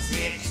 nauseous,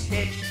 itch,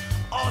 stitch,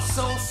 all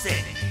soul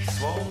sick,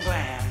 swollen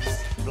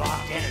glands,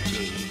 blocked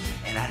energy,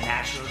 and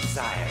unnatural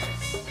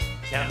desires.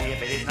 Tell me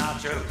if it is not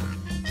true.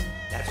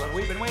 That's what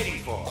we've been waiting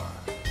for.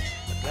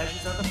 The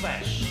pleasures of the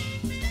flesh,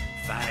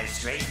 finally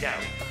straightened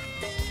out.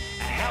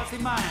 A healthy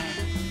mind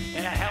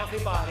in a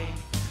healthy body.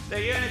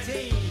 The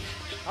unity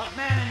of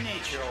man and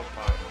nature, oh,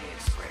 pardon the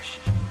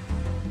expression.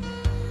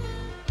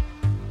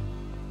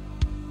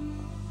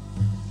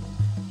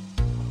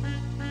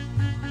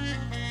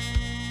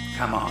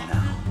 Come on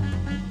now.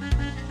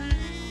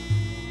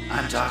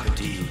 I'm talking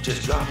to you.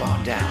 Just drop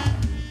on down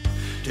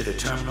to the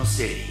Terminal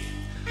City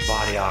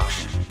body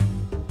auction.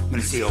 I'm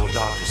gonna see old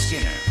Dr.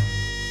 Skinner.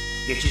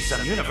 Get you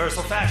some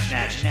universal fashion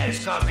action that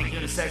is cosmic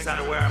unisex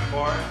underwear and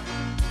more.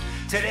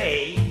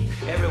 Today,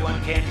 everyone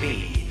can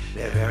be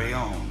their very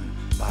own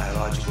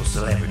biological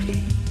celebrity.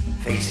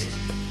 Face it,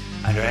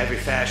 under every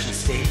fashion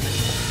statement,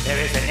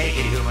 there is a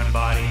naked human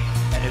body.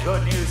 And the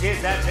good news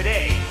is that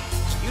today,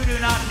 you do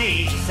not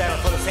need to settle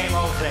for the same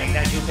old thing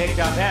that you picked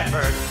up at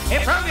first.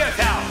 Improve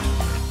yourself.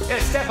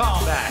 Just step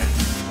on back.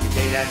 You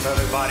take that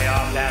perfect body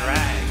off that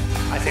rag.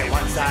 I say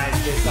one size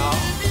fits all,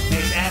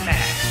 mix and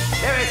match.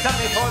 There is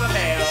something for the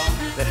male,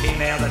 the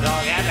female, the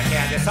dog, and the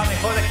cat. There's something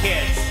for the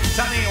kids,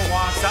 something you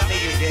want, something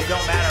you did.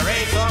 Don't matter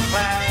race or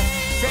class,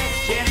 sex,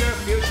 gender,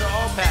 future,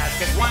 or past.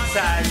 Cause one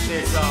size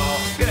fits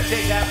all. Gonna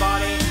take that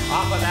body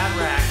off of that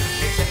rack,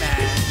 mix and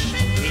match.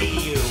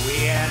 Me, you,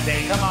 we, and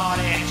they. Come on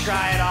in,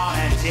 try it on,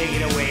 and take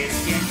it away. It's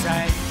skin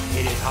tight,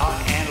 it is hot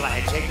and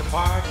light. Take the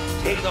part,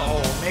 take the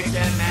whole, mix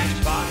and match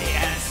body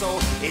and soul.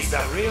 It's the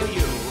real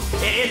you,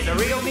 it is the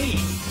real me.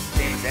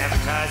 Same as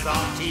advertised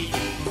on TV.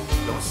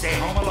 Don't stay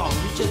home alone.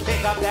 You just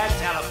pick up that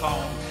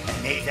telephone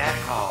and make that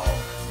call.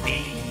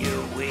 Me,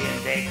 you, we,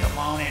 and they. Come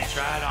on and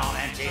try it on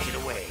and take it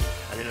away.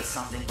 A little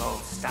something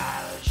both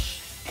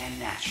stylish and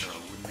natural.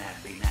 Wouldn't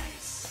that be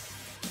nice?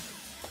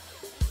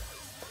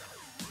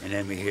 And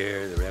then we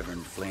hear the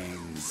Reverend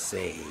Flames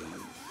say,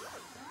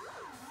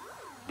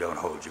 don't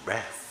hold your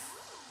breath.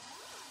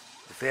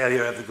 The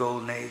failure of the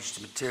golden age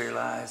to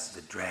materialize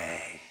is a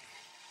drag.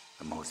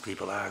 But most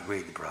people are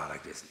agreed the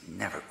product is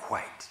never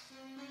quite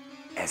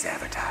as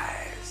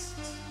advertised.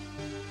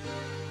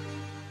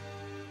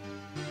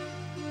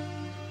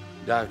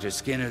 Dr.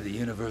 Skinner, the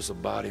universal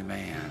body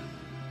man,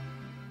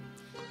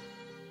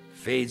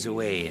 fades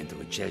away into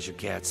a Cheshire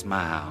Cat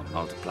smile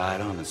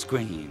multiplied on the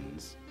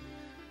screens.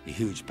 A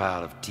huge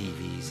pile of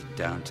TVs at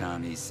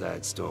downtown East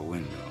Side store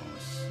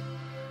windows.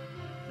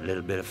 A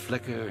little bit of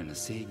flicker and the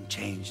scene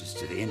changes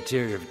to the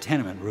interior of a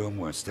tenement room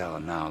where Stella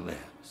now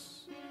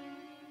lives.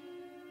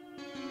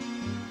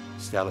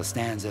 Stella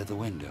stands at the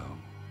window,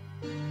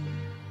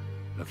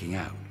 looking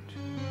out.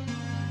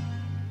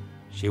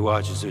 She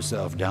watches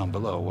herself down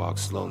below walk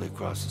slowly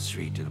across the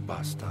street to the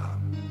bus stop.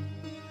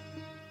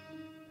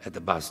 At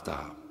the bus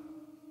stop,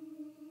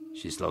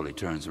 she slowly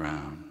turns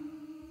around,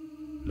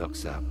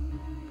 looks up,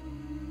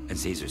 and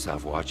sees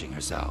herself watching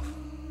herself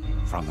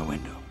from the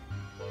window.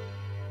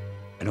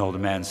 An older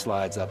man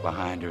slides up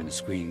behind her and the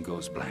screen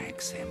goes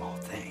blank. Same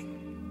old thing.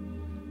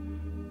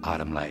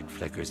 Autumn light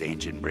flickers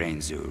ancient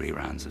brain zoo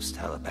reruns of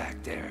Stella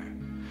back there.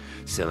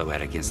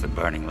 Silhouette against the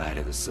burning light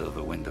of the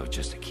silver window,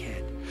 just a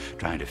kid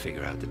trying to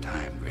figure out the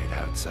time grid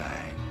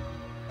outside.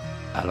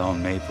 A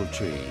lone maple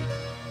tree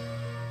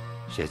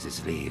sheds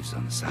its leaves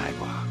on the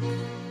sidewalk.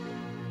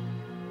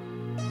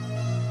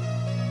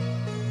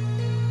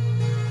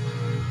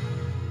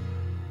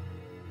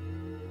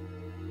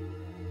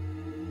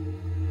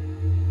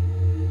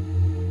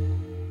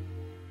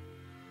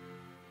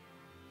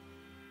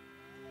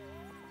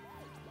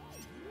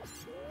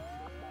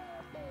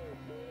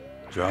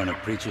 Drone of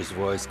Preacher's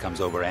voice comes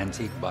over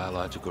antique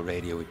biological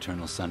radio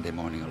eternal Sunday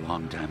morning a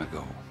long time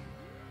ago.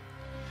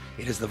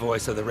 It is the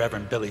voice of the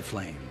Reverend Billy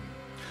Flame,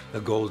 the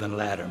Golden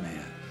Ladder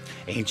Man,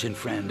 ancient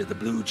friend of the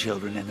Blue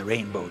Children and the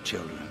Rainbow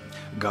Children,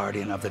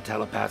 guardian of the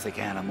telepathic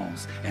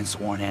animals, and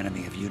sworn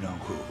enemy of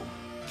you-know-who.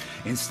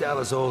 In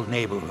Stella's old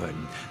neighborhood,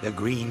 the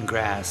green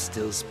grass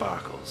still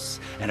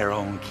sparkles, and her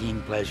own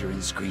keen pleasure in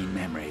screen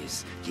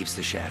memories keeps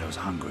the shadows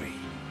hungry.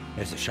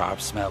 There's a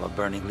sharp smell of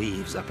burning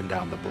leaves up and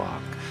down the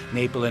block,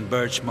 maple and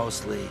birch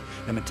mostly,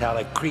 the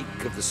metallic creak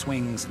of the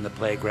swings in the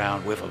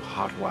playground whiff of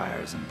hot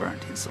wires and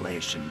burnt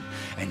insulation,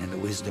 and then the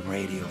wisdom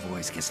radio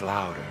voice gets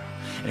louder,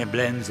 and it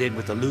blends in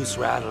with the loose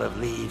rattle of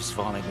leaves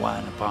falling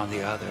one upon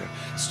the other,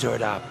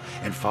 stirred up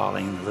and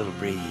falling in the little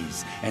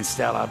breeze. And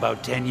Stella,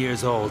 about 10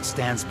 years old,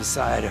 stands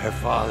beside her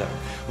father,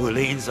 who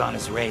leans on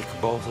his rake,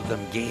 both of them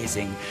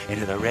gazing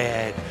into the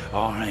red,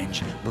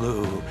 orange,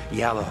 blue,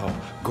 yellow,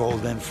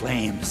 golden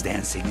flames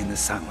dancing in the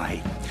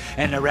sunlight.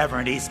 And the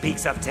Reverend, he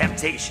speaks of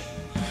temptation,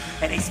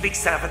 and he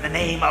speaks of in the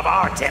name of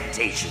our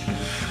temptation,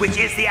 which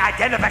is the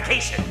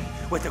identification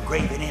with the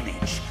graven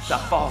image, the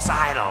false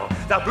idol,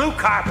 the blue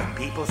carbon.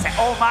 People say,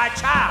 oh my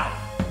child.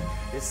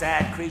 The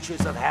sad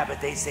creatures of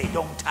habit, they say,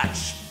 don't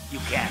touch, you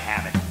can't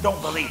have it,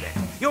 don't believe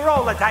it, you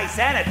roll the dice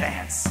and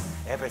advance,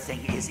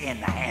 everything is in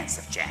the hands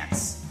of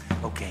chance.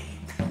 Okay,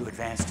 you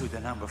advance to the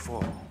number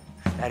 4,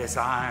 that is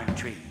the iron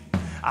tree,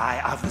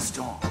 eye of the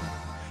storm.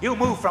 You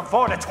move from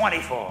 4 to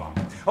 24.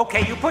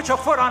 Okay, you put your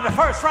foot on the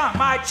first rung,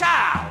 my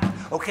child.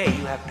 Okay,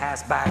 you have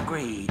passed by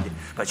greed,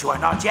 but you are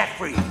not yet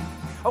free.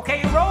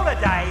 Okay, you roll the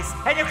dice,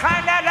 and you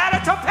climb that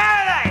ladder to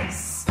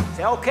paradise.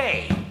 Say,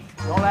 okay,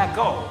 don't let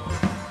go.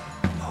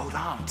 Hold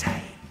on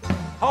tight.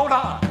 Hold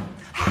on.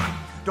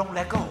 Ha, don't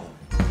let go.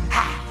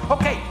 Ha,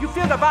 okay, you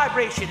feel the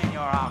vibration in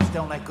your arms,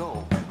 don't let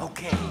go.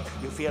 Okay,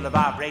 you feel the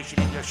vibration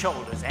in your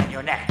shoulders and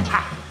your neck.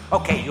 Ha,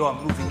 okay, you're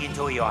moving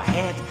into your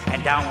head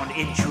and down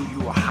into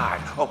your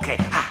heart. Okay,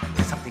 ha,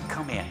 something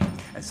come in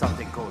and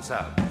something goes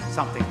up.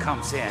 Something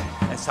comes in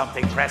and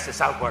something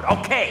presses outward.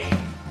 Okay,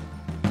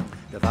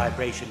 the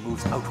vibration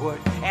moves outward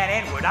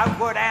and inward,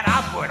 outward and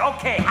upward.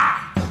 Okay,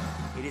 ha,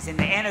 it is in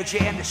the energy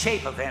and the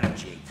shape of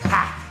energy.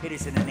 Ha, it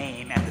is in the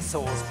name and the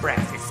soul's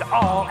breath. It's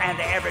all and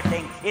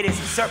everything. It is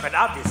the serpent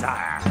of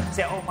desire.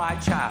 Say, oh my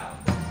child,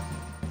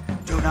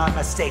 do not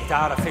mistake the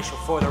artificial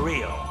for the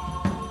real.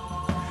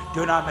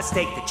 Do not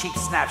mistake the cheap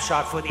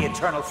snapshot for the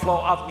eternal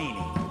flow of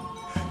meaning.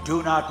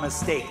 Do not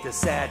mistake the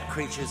sad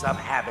creatures of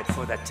habit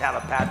for the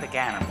telepathic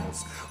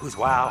animals whose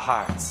wild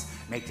hearts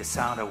make the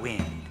sound of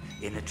wind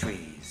in the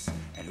trees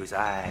and whose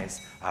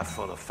eyes are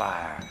full of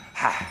fire.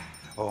 Ha!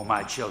 Oh,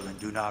 my children,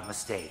 do not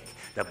mistake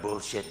the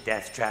bullshit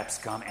death trap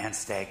scum and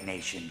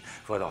stagnation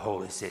for the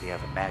holy city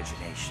of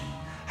imagination.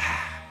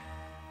 Ha!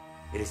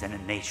 It is in the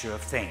nature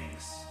of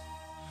things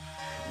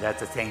that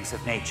the things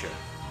of nature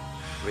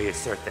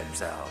reassert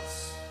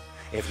themselves,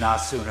 if not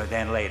sooner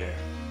then later,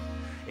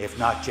 if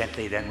not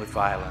gently then with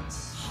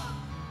violence.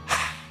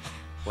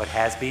 What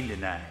has been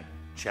denied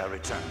shall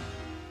return.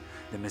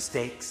 The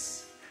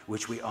mistakes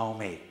which we all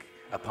make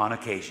upon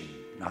occasion,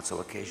 not so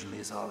occasionally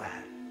as all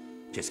that,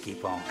 just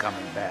keep on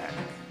coming back.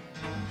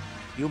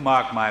 You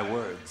mark my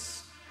words.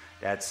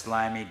 That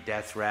slimy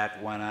death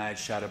rat, one-eyed,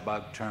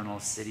 shutterbug-ternal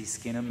city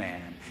skin of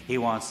man. He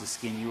wants to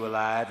skin you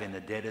alive in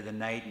the dead of the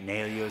night,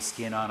 nail your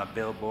skin on a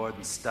billboard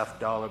and stuff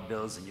dollar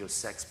bills in your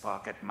sex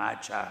pocket, my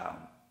child.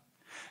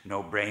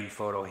 No brain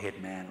photo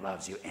hitman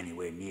loves you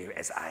anywhere near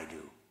as I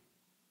do.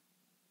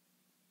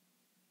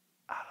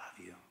 I love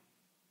you.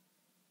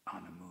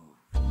 On the move.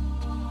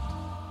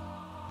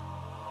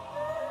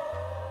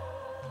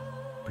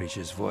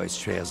 Preacher's voice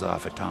trails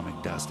off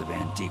atomic dust of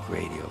antique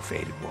radio,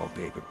 faded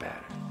wallpaper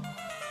pattern.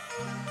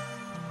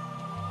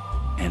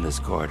 Endless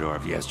corridor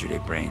of yesterday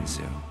brain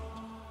zoo.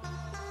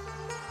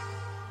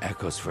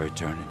 Echoes for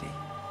eternity.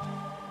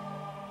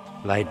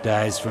 Light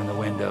dies from the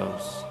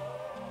windows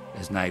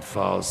as night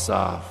falls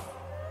soft.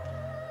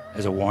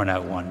 There's a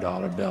worn-out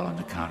 $1 bill on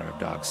the counter of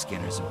Doc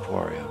Skinner's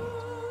Emporium.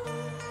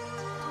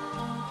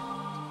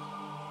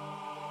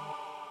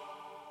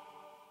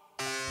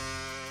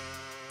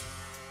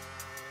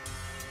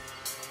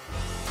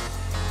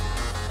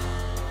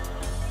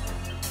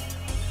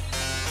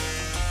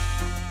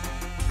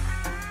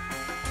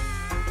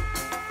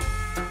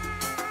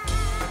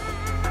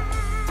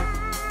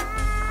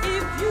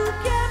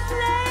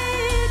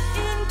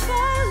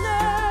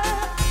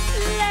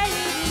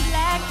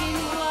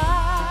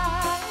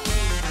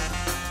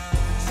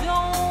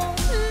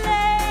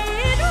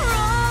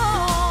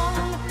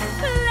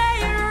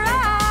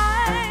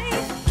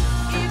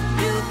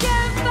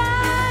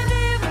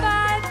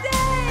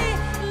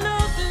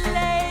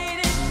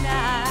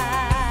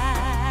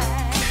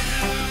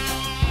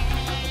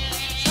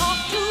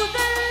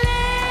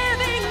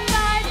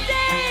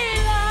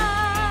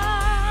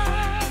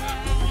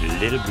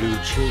 Little blue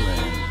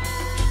children,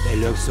 they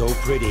look so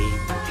pretty.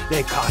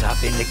 They're caught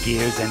up in the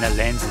gears and the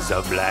lenses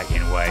of black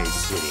and white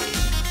city.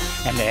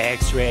 And the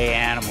X-ray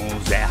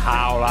animals, they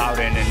howl out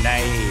in the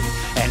night,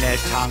 and their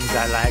tongues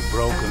are like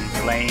broken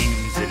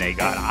flames, and they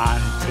got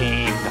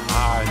untamed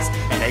hearts,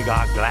 and they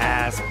got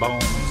glass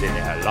bones, and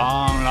they're a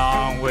long,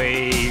 long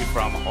way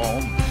from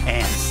home.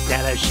 And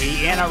Stella,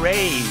 she in a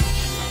rage.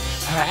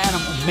 Her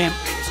animal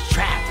memories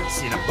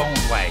trapped in a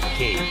bone-white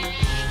cage.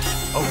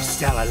 Oh,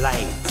 Stella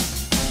light,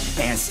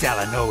 and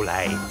Stella no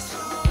light.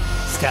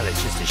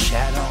 Stella's just a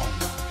shadow,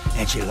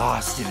 and she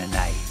lost in the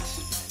night.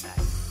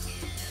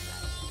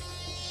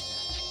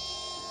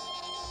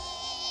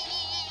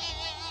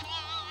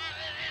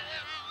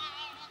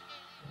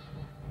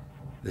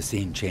 The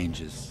scene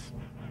changes.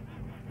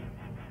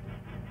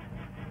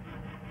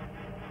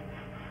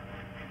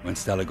 When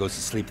Stella goes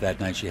to sleep that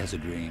night, she has a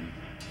dream.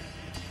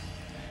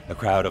 A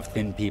crowd of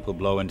thin people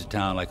blow into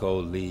town like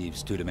old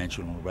leaves,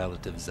 two-dimensional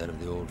relatives out of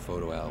the old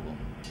photo album.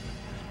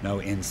 No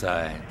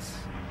insides,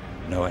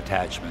 no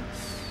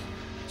attachments.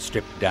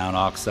 Stripped-down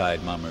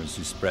oxide mummers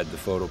who spread the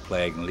photo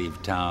plague and leave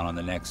town on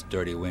the next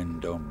dirty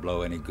wind don't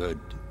blow any good,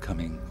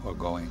 coming or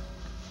going.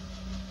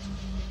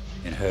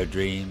 In her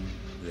dream,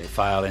 they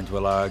file into a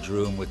large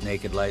room with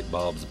naked light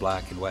bulbs,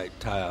 black and white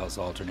tiles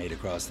alternate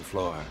across the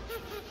floor.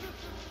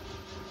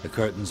 The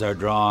curtains are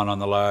drawn on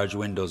the large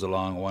windows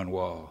along one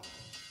wall.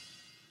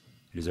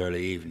 It is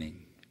early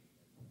evening.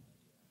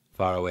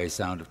 Faraway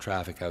sound of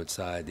traffic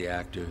outside. The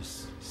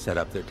actors set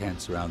up their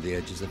tents around the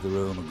edges of the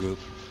room. A group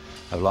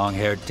of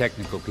long-haired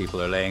technical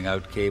people are laying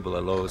out cable, a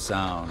low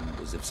sound,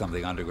 as if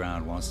something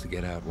underground wants to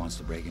get out, wants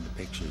to break into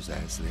pictures,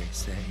 as they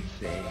say.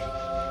 They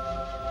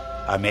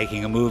are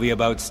making a movie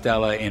about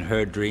Stella in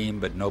her dream,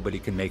 but nobody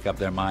can make up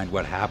their mind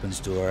what happens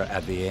to her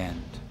at the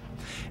end.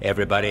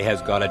 Everybody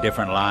has got a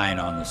different line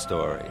on the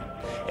story.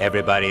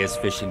 Everybody is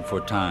fishing for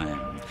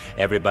time.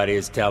 Everybody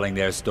is telling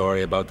their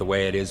story about the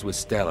way it is with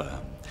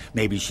Stella.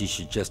 Maybe she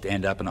should just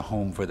end up in a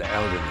home for the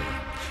elderly.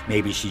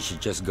 Maybe she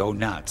should just go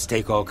nuts,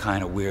 take all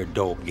kind of weird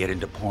dope, get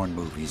into porn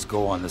movies,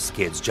 go on the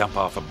skids, jump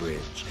off a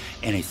bridge.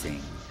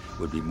 Anything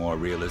would be more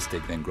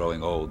realistic than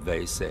growing old,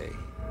 they say.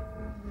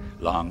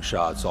 Long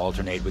shots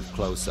alternate with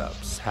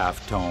close-ups,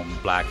 half-tone,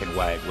 black and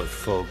white with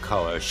full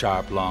color,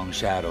 sharp long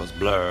shadows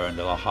blur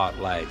into the hot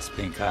lights,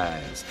 pink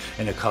eyes,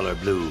 and the color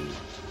blue.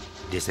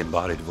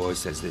 Disembodied voice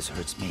says, "This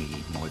hurts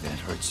me more than it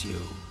hurts you."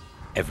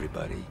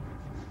 Everybody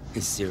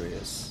is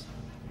serious.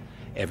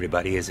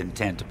 Everybody is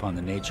intent upon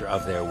the nature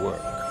of their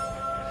work.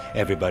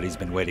 Everybody's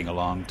been waiting a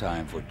long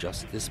time for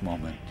just this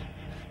moment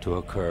to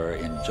occur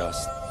in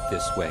just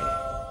this way.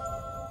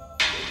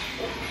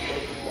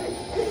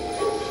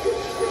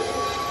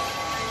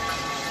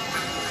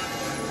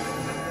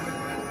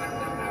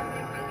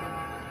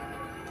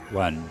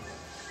 One.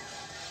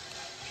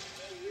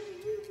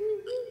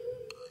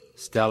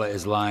 Stella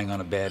is lying on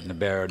a bed in a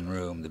barren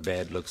room. The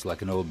bed looks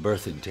like an old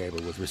birthing table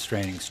with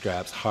restraining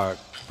straps, heart,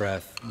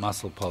 breath,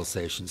 muscle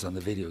pulsations on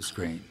the video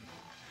screen.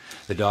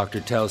 The doctor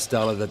tells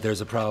Stella that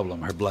there's a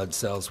problem. Her blood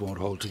cells won't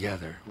hold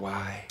together.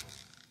 Why?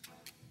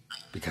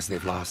 Because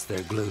they've lost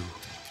their glue.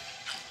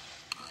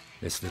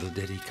 This little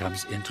ditty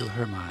comes into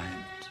her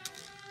mind.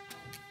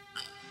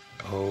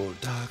 Old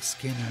Doc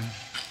Skinner,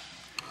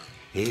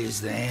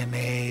 he's the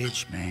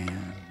MH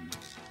man.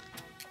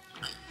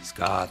 He's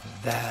got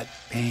that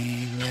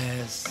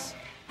painless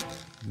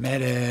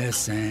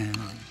medicine.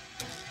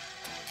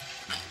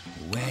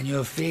 When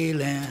you're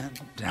feeling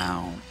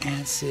down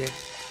and sick,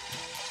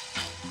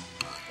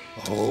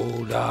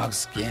 old Doc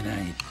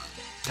Skinner, he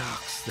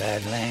talks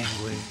that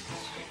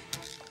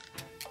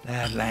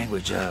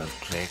language of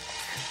click.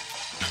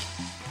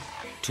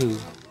 2.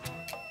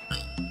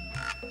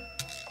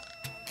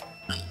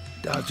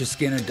 Dr.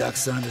 Skinner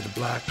ducks under the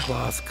black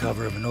cloth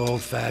cover of an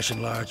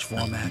old-fashioned large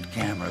format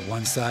camera.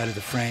 One side of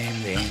the frame,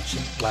 the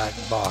ancient black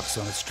box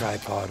on its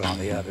tripod, on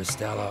the other,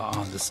 Stella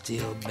on the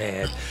steel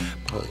bed,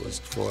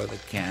 posed for the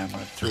camera.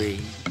 3.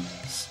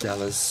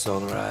 Stella's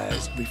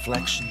solarized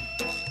reflection.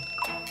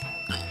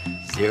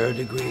 0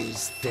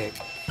 degrees thick,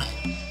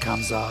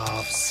 comes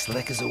off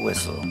slick as a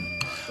whistle.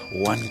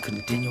 One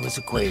continuous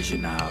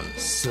equation of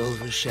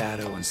silver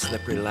shadow and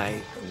slippery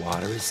light, the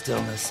watery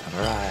stillness of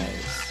her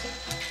eyes,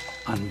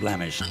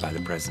 unblemished by the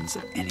presence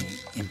of any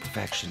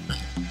imperfection.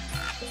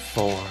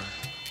 4.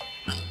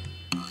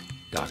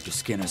 Dr.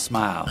 Skinner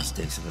smiles,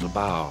 takes a little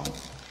bow.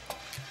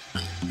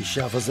 He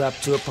shuffles up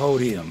to a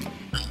podium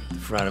in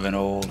front of an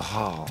old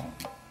hall.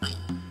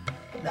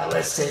 Now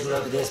let's take a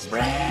look at this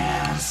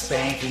brand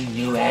spanking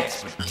new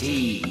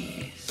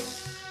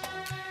expertise.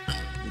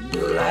 The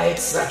new light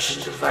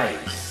suction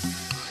device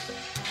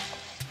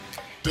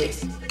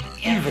takes an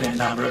infinite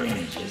number of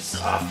images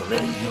off the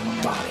living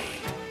human body.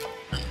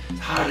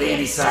 Hardly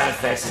any side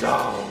effects at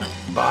all.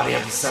 The body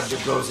of the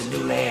subject grows a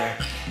new layer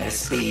at a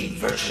speed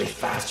virtually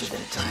faster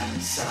than time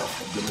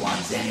itself. The good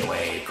ones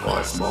anyway, of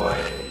course,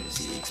 boys,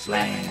 he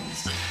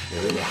explains.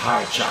 The really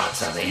hard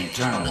shots are the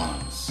internal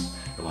ones,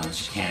 the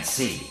ones you can't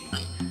see.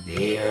 The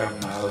ear,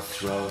 mouth,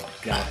 throat,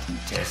 gut,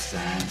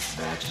 intestines,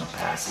 vaginal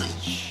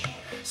passage.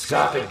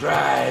 Scopic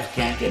drive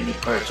can't get any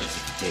purchase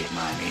if you take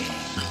my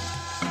meaning.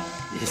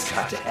 You just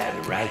got to have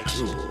the right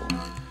tool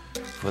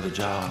for the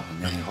job,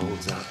 and then he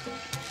holds up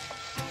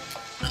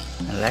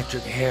an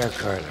electric hair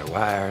curler,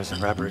 wires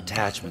and rubber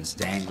attachments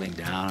dangling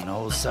down an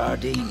old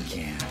sardine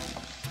can,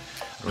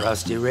 a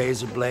rusty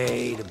razor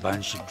blade, a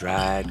bunch of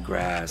dried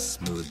grass,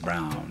 smooth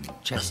brown,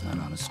 chestnut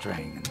on a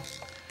string,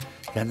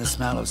 and then the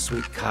smell of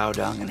sweet cow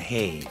dung and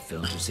hay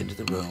filters into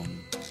the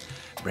room,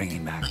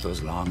 bringing back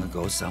those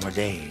long-ago summer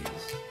days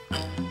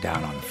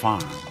down on the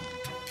farm.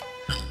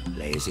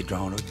 Lazy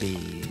drone of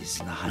bees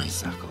in the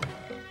honeysuckle.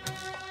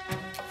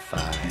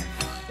 5.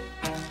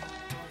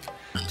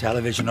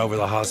 Television over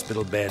the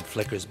hospital bed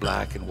flickers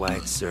black and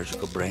white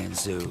surgical brain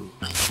zoo.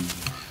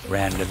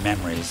 Random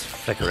memories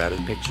flicker out of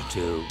the picture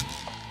tube.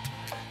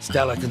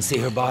 Stella can see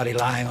her body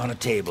lying on a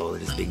table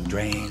that is being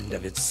drained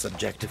of its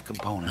subjective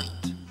component.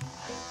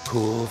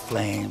 Cool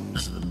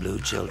flames of the blue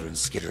children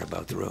skitter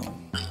about the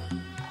room.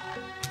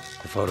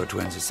 The photo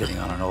twins are sitting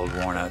on an old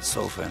worn-out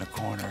sofa in a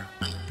corner.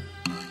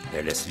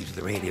 They're listening to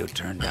the radio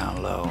turned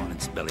down low on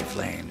its Billy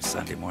Flames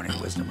Sunday morning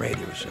wisdom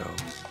radio show.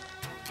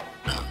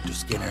 Dr.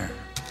 Skinner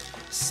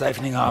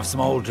siphoning off some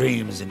old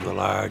dreams into a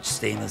large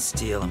stainless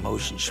steel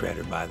emotion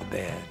shredder by the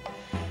bed.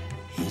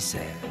 He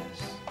says,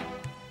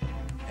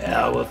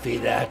 hell, we'll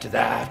feed that to the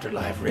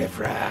afterlife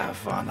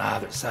riffraff on the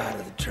other side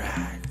of the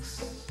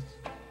tracks.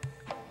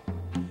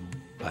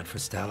 But for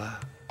Stella,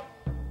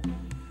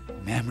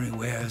 memory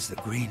wears the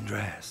green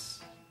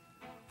dress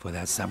for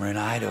that summer in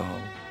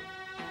Idaho,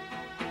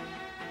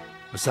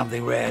 or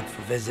something red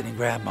for visiting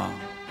Grandma,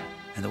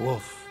 and the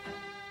wolf.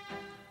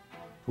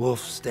 The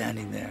wolf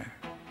standing there.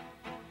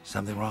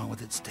 Something wrong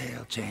with its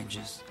tail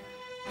changes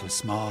to a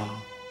small,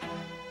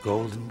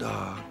 golden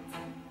dog.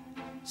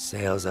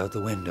 Sails out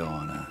the window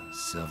on a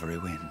silvery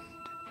wind.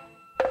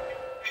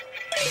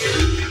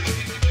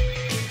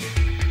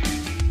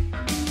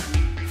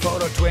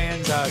 Photo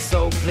twins are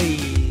so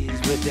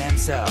pleased with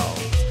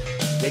themselves.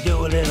 They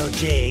do a little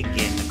jig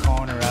in the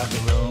corner of the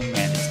room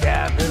and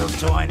stab little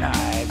toy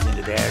knives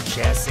into their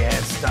chests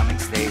and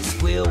stomachs. They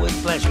squeal with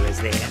pleasure as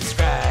they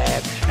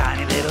inscribe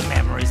tiny little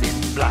memories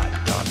in blood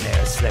on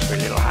their slippery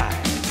little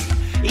hides.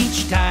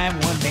 Each time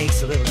one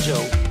makes a little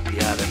joke,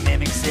 the other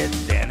mimics it.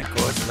 Then, of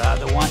course, the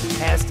other one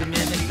has to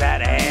mimic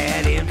that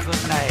ad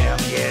infinitum.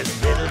 Yes,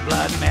 little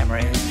blood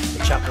memories.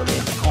 They chuckle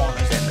in the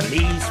corners and the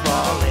leaves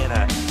fall in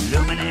a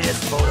luminous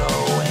photo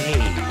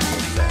haze.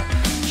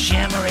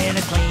 Shimmer in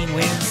a clean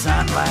wind,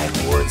 sunlight,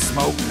 wood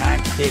smoke,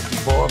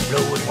 954,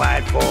 blue and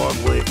white Ford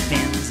with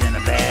fins in a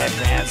bad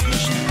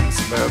transmission,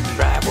 suburban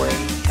driveway.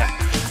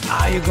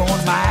 Are you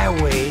going my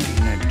way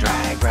in the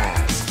dry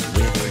grass,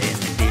 withered in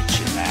the ditch,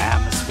 and the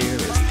atmosphere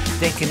is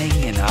thickening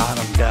in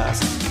autumn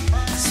dusk.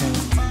 Soon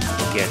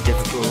it'll get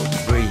difficult to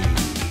breathe.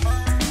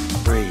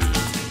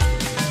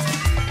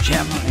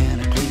 Shimmer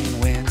in a clean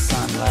wind,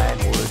 sunlight,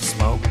 wood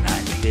smoke,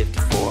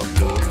 954,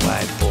 blue and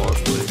white Ford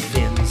with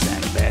fins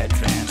and a bad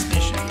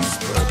transmission,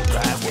 suburban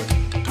driveway.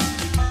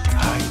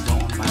 Are you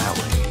going my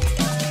way?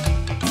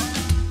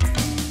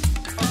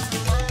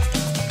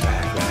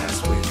 Dry grass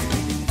withered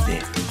in the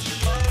ditch.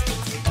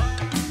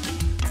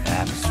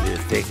 Atmosphere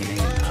thickening in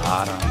the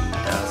autumn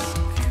dusk.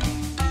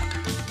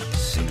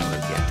 Soon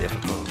it'll get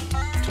difficult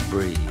to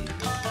breathe.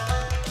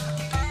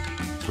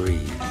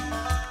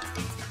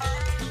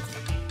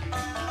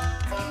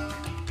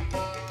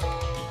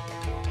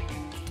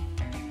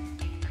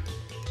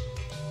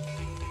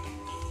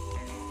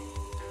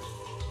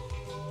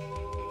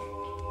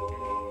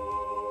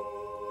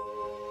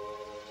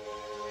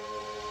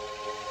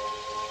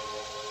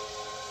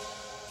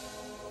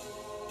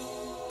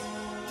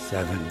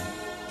 7.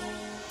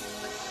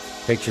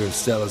 Picture of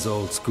Stella's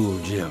old school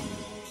gym.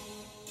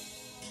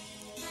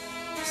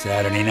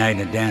 Saturday night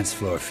in a dance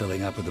floor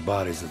filling up with the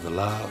bodies of the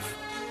loved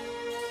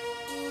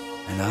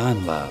and the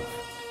unloved.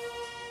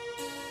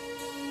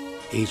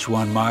 Each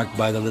one marked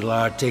by the little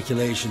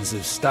articulations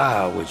of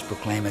style which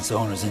proclaim its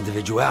owner's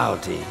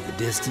individuality, the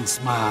distant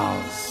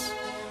smiles,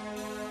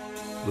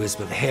 the wisp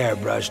of hair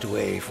brushed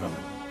away from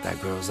that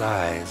girl's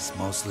eyes.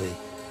 Mostly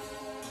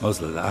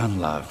the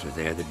unloved are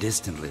there, the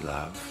distantly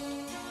loved.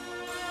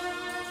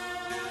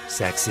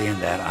 Sexy in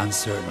that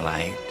uncertain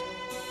light,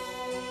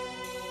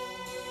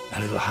 a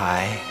little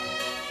high.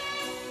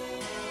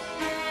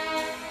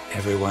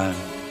 Everyone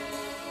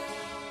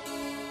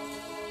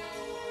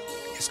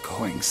is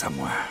going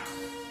somewhere.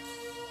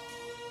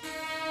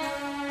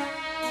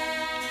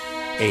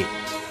 8.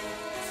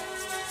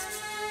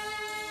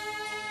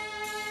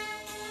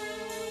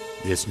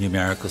 This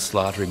numerical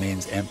slot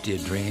remains empty, a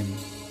dream,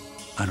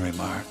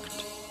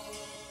 unremarked,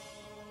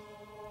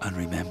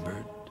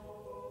 unremembered.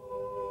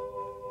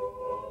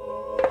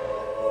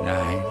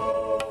 9.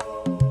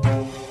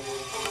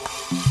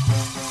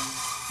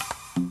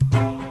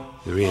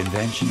 The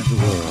reinvention of the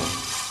world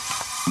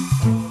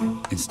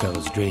in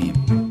Stella's dream.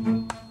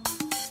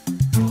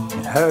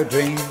 In her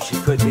dream, she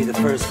could be the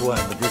first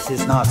one, but this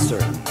is not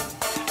certain.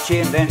 She she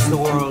invents the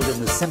world in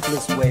the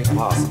simplest way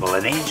possible.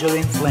 An angel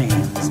in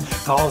flames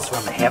falls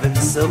from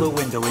heaven's silver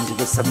window into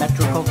the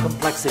symmetrical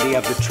complexity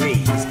of the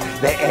trees,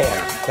 the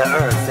air, the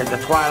earth, and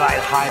the twilight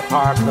high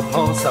park, the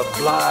pulse of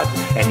blood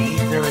and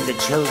ether, and the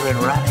children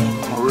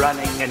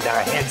running, and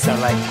their heads are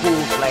like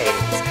cool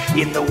flames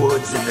in the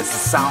woods, and there's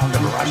the sound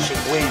of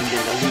rushing wind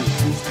in the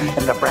leaves,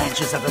 and the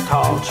branches of the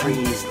tall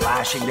trees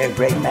lashing their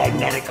great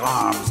magnetic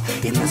arms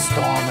in the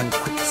storm, and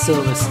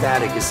quicksilver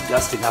static is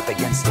gusting up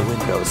against the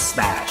windows,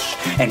 smash,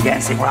 and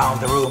dancing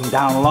round the room,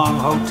 down long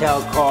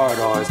hotel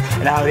corridors,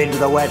 and out into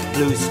the wet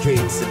blue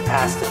streets, and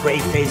past the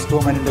gray-faced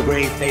woman and the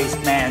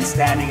gray-faced man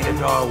standing in a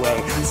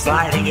doorway,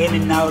 sliding in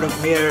and out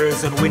of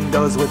mirrors and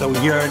windows with a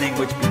yearning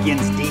which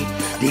begins deep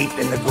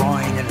in the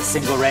groin, and a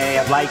single ray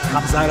of light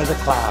comes out of the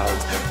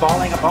clouds,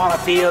 falling upon a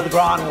field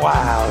grown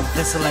wild,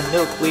 thistle and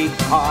milkweed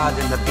pod,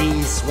 and the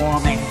bees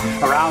swarming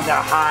around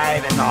their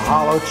hive in the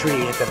hollow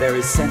tree at the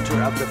very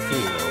center of the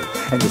field.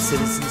 And the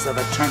citizens of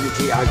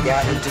eternity are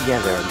gathered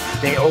together.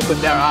 They open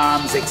their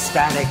arms,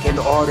 ecstatic, and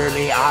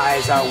orderly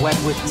eyes are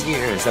wet with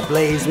tears,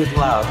 ablaze with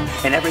love,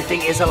 and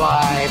everything is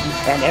alive,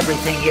 and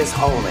everything is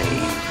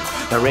holy.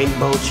 The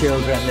rainbow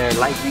children, their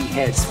lightning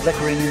heads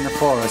flickering in the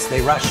forest, they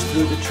rush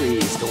through the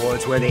trees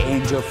towards where the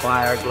angel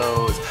fire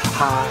glows,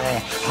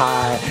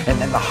 high,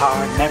 and then the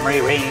hard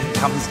memory rain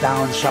comes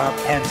down, sharp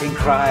panting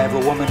cry of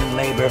a woman in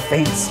labor,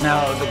 faint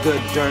smell of the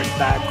good dirt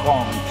back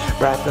home,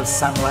 breath of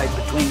sunlight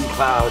between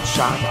clouds,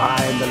 sharp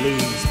eye in the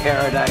leaves,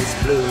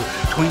 paradise blue,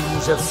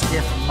 twinge of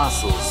stiff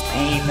muscles,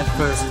 pain at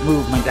first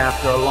movement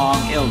after a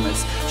long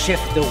illness,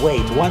 shift the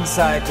weight one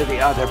side to the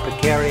other,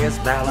 precarious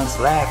balance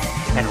left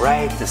and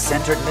right, the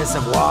centeredness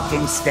of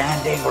walking,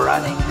 standing,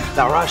 running,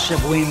 the rush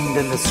of wind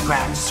and the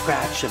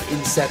scratch of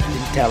insect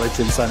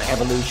intelligence on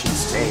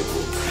evolution's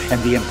table,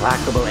 and the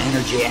implacable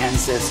energy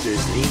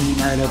ancestors lean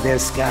out of their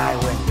sky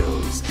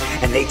windows,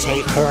 and they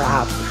take her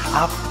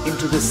up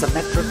into the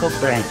symmetrical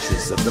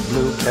branches of the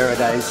blue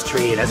paradise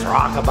tree, and it's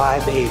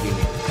rockabye baby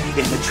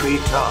in the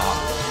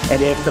treetop.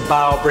 And if the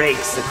bough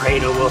breaks, the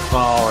cradle will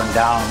fall, and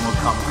down will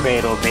come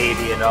cradle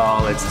baby and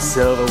all. It's a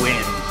silver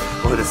wind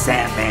for the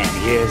Sandman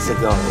years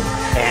ago.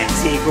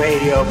 Antique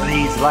radio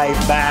bleeds life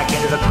back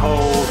into the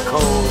cold,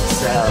 cold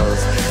cells,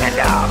 and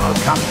down will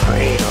come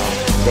cradle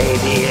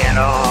baby and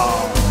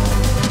all.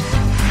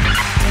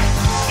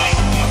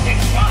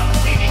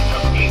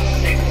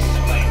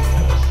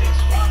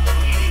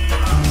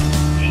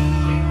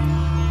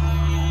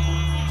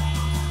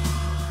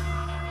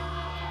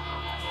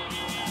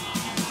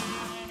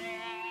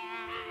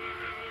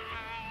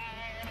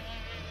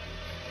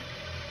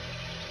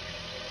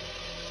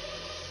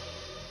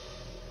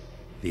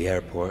 The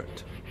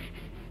airport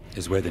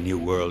is where the new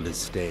world is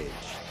staged.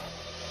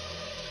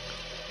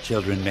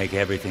 Children make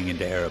everything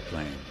into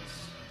airplanes.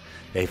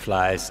 They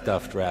fly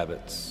stuffed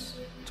rabbits,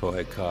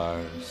 toy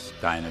cars,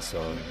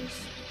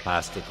 dinosaurs,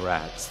 plastic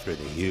rats through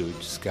the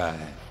huge sky.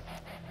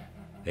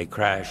 They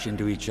crash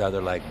into each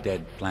other like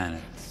dead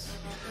planets,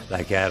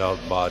 like adult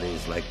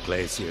bodies, like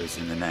glaciers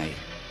in the night.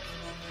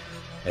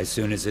 As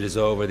soon as it is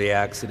over, the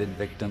accident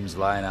victims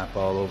line up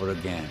all over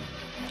again,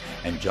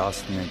 and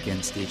jostling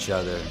against each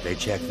other, they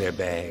check their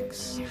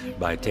bags,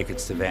 buy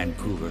tickets to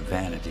Vancouver,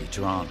 Vanity,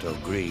 Toronto,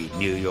 Greed,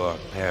 New York,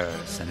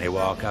 Paris, and they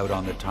walk out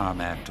on the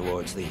tarmac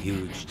towards the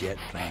huge jet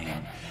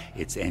plane,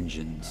 its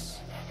engines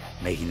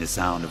making the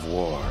sound of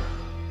war.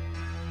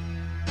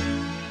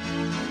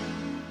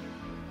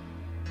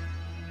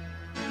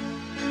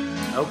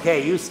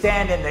 Okay, you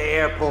stand in the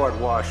airport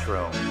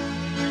washroom.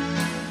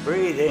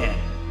 Breathe in.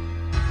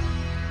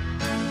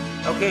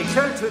 Okay,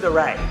 turn to the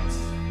right.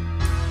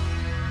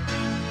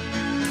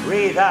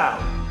 Breathe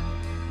out.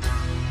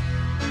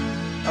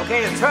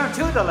 Okay, and turn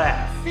to the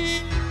left.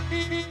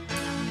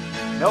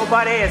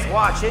 Nobody is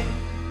watching.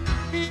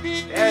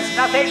 There's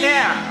nothing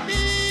there.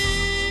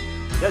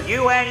 Just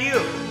you and you.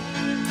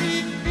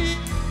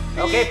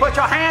 Okay, put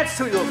your hands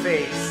to your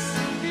face.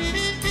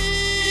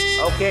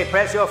 Okay,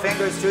 press your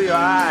fingers to your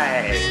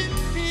eyes.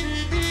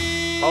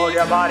 Hold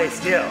your body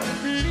still.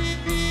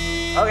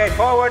 Okay,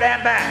 forward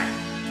and back.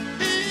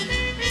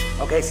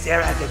 Okay,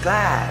 stare at the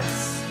glass.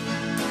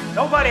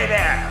 Nobody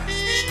there.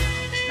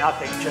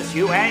 Nothing, just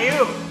you and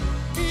you.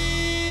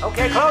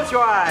 Okay, close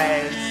your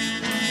eyes.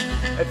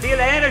 And feel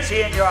the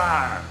energy in your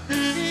arm.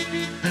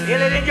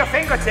 Feel it in your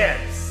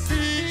fingertips.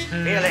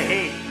 Feel the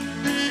heat.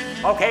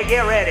 Okay,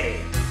 get ready.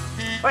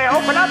 Okay,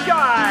 open up your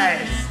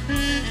eyes.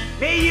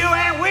 Me, you,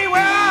 and we,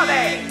 where are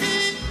they?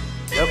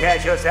 Look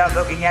at yourself,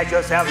 looking at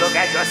yourself, look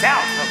at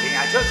yourself, looking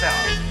at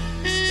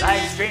yourself.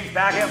 Light streams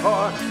back and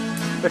forth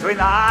between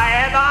the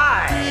eye and the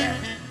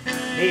eye.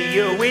 Me,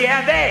 you, we,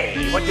 and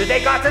they. What do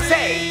they got to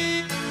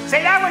say?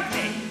 Say that with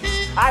me.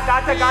 I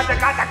got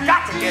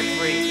to get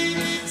free.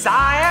 It's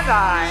I and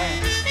I.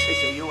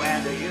 It's a you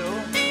and a you.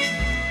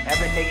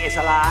 Everything is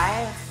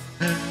alive,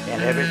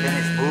 and everything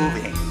is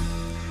moving.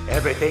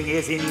 Everything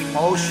is in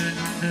emotion.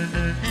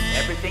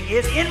 Everything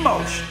is in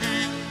motion.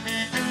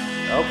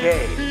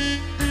 Okay.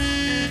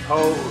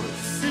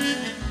 Pose.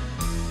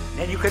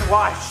 Then you can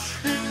watch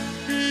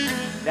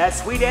that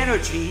sweet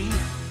energy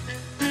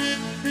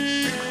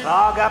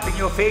clog up in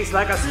your face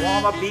like a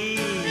swarm of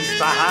bees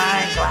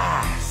behind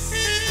glass.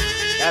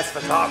 That's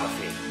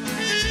photography.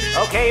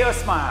 Okay, your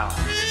smile,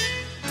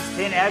 as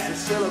thin as a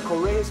silica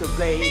razor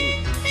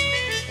blade,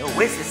 it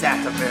whizzes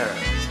at the mirror.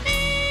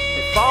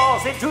 It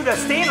falls into the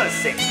stainless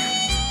sink.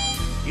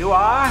 You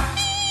are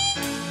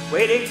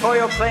waiting for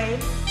your plane.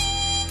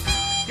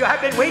 You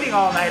have been waiting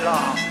all night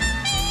long,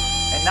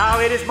 and now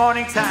it is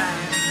morning time,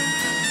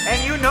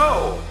 and you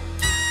know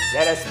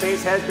that a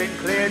space has been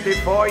cleared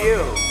before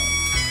you.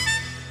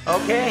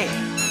 Okay,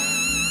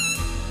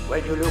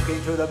 when you look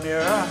into the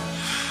mirror,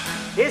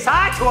 it's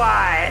eye to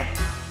eye,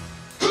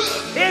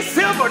 it's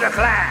silver to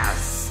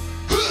glass,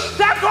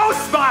 that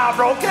ghost smile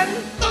broken,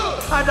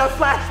 and the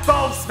flash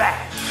bulb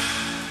smash.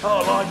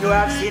 Oh Lord, you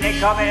have seen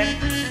it coming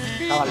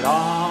a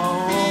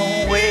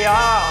long way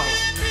off.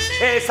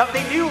 It is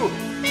something new,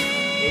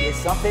 it is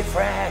something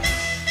fresh,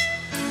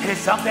 it is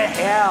something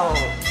held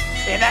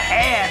in the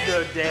hand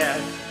of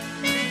death.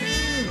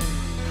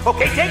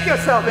 Okay, take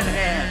yourself in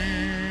hand.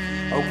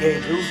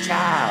 Okay, blue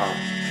child,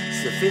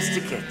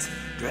 sophisticate,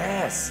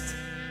 dressed,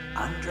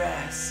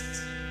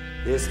 undressed.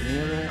 This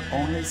mirror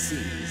only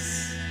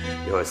sees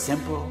your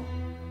simple,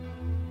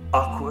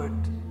 awkward,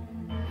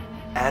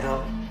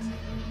 adult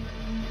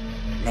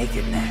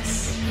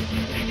nakedness.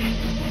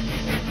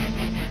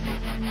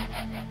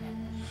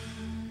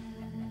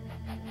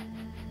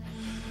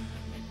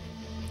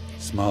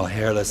 Small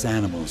hairless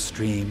animals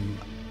stream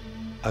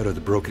out of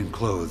the broken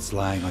clothes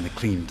lying on the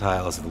clean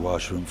tiles of the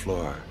washroom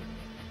floor.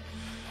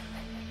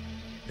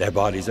 Their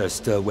bodies are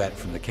still wet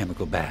from the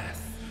chemical bath.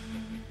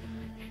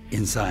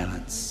 In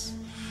silence,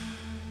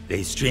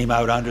 they stream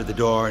out under the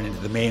door and into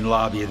the main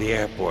lobby of the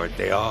airport.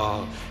 They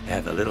all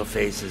have the little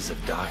faces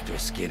of Dr.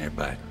 Skinner,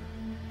 but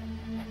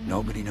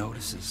nobody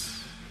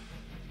notices.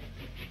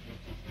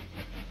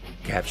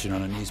 Caption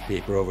on a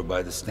newspaper over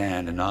by the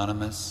stand,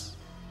 anonymous,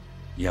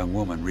 young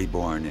woman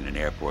reborn in an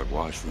airport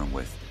washroom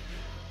with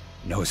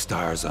no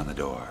stars on the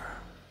door.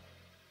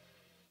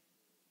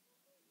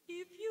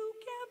 If you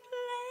can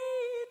play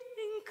it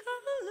in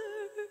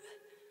color,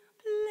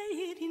 play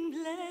it in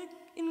black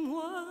and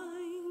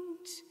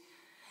white.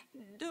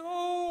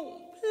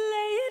 Don't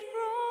play it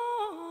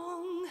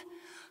wrong,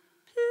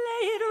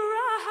 play it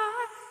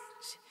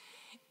right.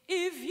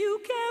 If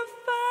you can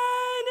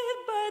find it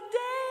by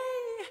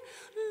day,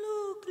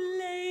 look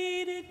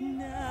late at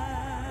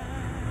night.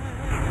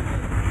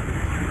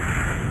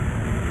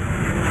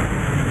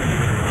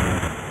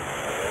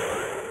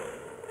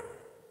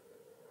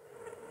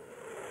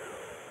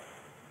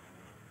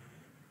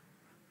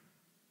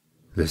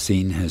 The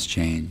scene has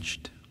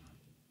changed,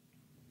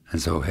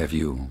 and so have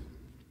you.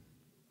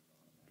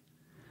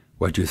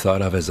 What you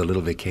thought of as a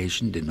little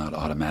vacation did not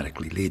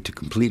automatically lead to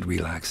complete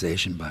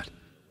relaxation, but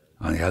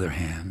on the other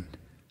hand,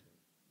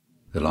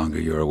 the longer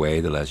you're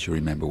away, the less you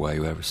remember why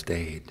you ever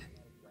stayed.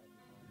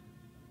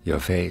 Your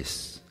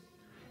face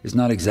is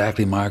not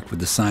exactly marked with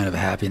the sign of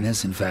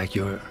happiness. In fact,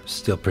 you're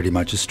still pretty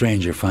much a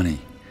stranger, funny.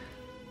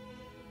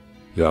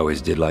 You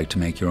always did like to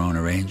make your own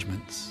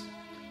arrangements.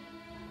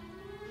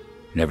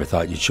 Never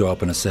thought you'd show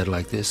up on a set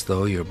like this,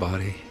 though, your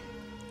body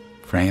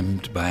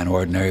framed by an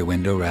ordinary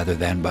window rather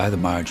than by the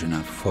margin of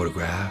a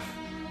photograph.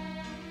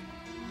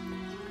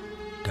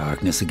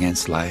 Darkness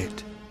against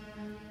light,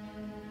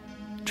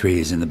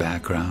 trees in the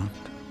background,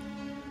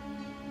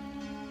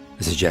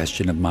 a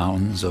suggestion of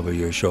mountains over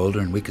your shoulder,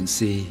 and we can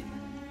see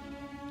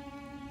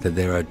that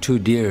there are 2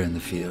 deer in the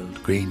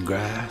field, green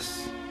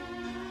grass,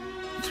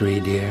 3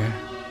 deer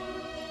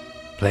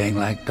playing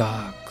like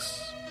dogs.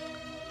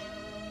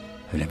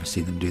 I've never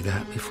seen them do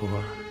that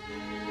before.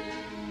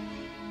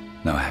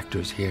 No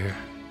actors here.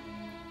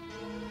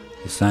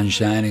 The sun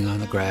shining on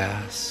the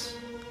grass,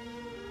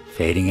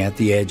 fading at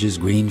the edges,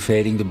 green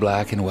fading to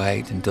black and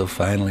white, until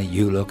finally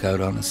you look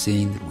out on a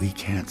scene that we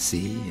can't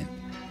see, and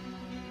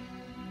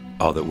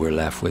all that we're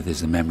left with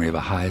is the memory of a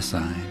high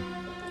sign.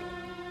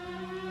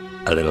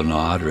 A little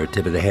nod or a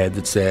tip of the head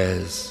that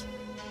says,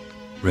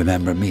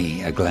 "Remember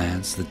me," a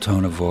glance, the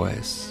tone of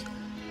voice,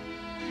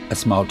 a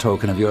small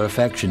token of your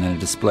affection and a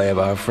display of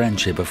our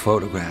friendship, a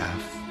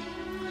photograph,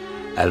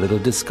 a little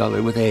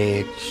discolored with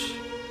age,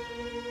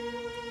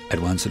 at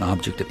once an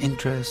object of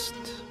interest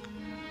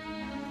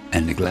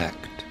and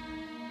neglect.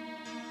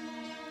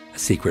 A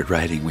secret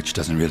writing which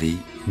doesn't really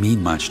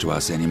mean much to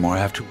us anymore.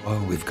 After all,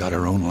 we've got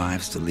our own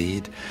lives to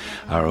lead,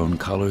 our own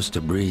colors to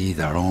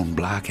breathe, our own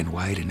black and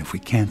white, and if we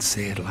can't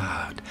say it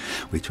loud,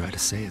 we try to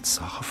say it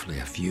softly.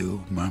 A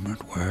few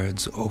murmured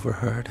words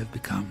overheard have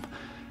become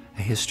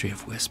a history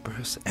of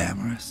whispers,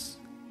 amorous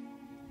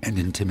and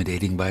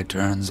intimidating by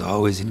turns,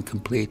 always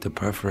incomplete, the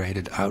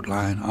perforated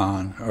outline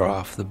on or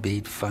off the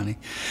beat, funny,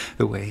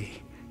 the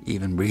way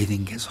even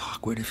breathing gets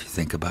awkward if you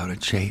think about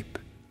it. Shape,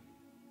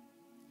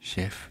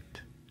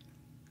 shift,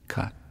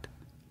 cut,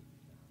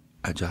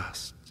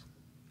 adjust.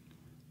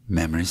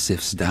 Memory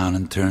sifts down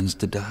and turns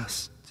to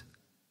dust.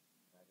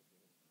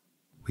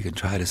 We can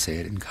try to say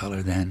it in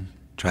color, then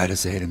try to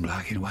say it in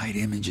black and white.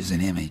 Image is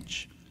an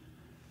image,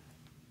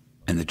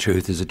 and the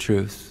truth is a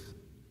truth.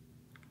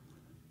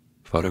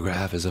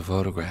 Photograph is a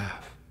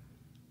photograph,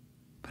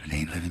 but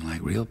living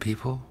like real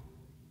people?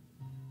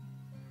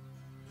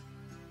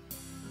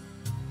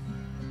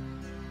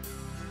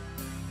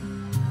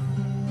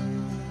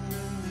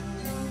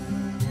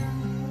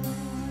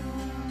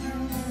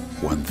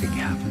 One thing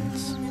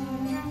happens,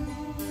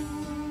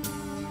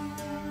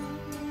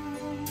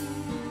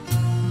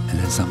 and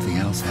then something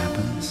else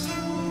happens.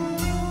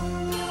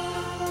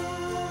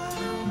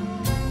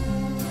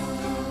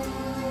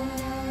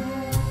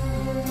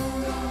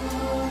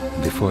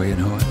 And before you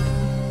know it,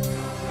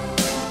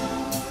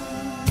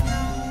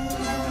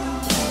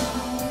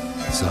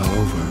 it's all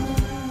over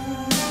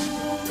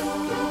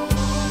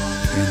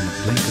in the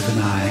blink of an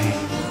eye,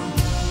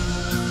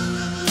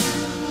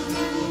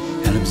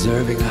 an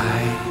observing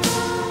eye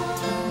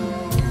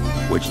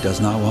which does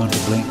not want to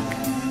blink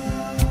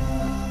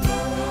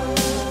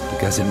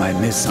because it might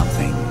miss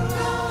something,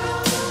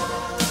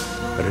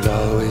 but it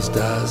always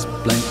does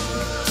blink.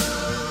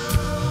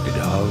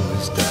 It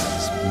always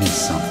does miss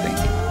something.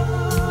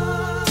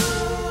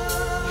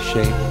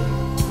 Shape,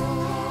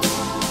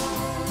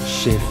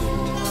 shift,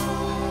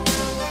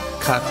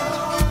 cut,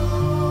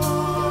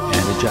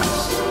 and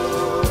adjust.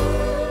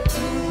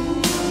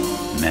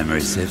 Memory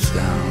sifts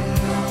down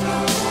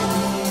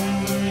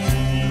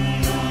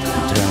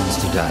and turns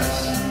to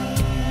dust.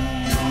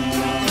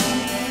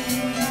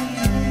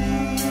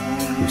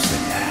 Who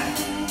said that?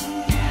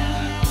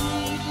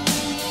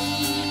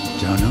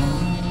 Don't know.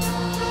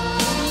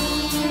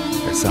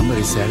 But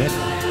somebody said it,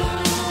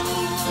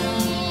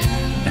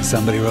 and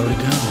somebody wrote it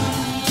down.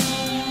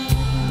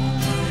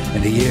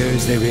 In the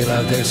years they reel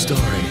out their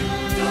story.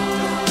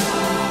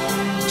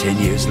 10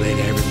 years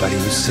later, everybody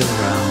who's still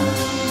around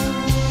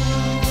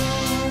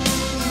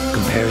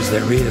compares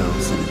their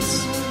reels, and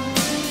it's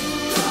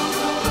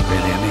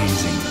really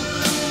amazing.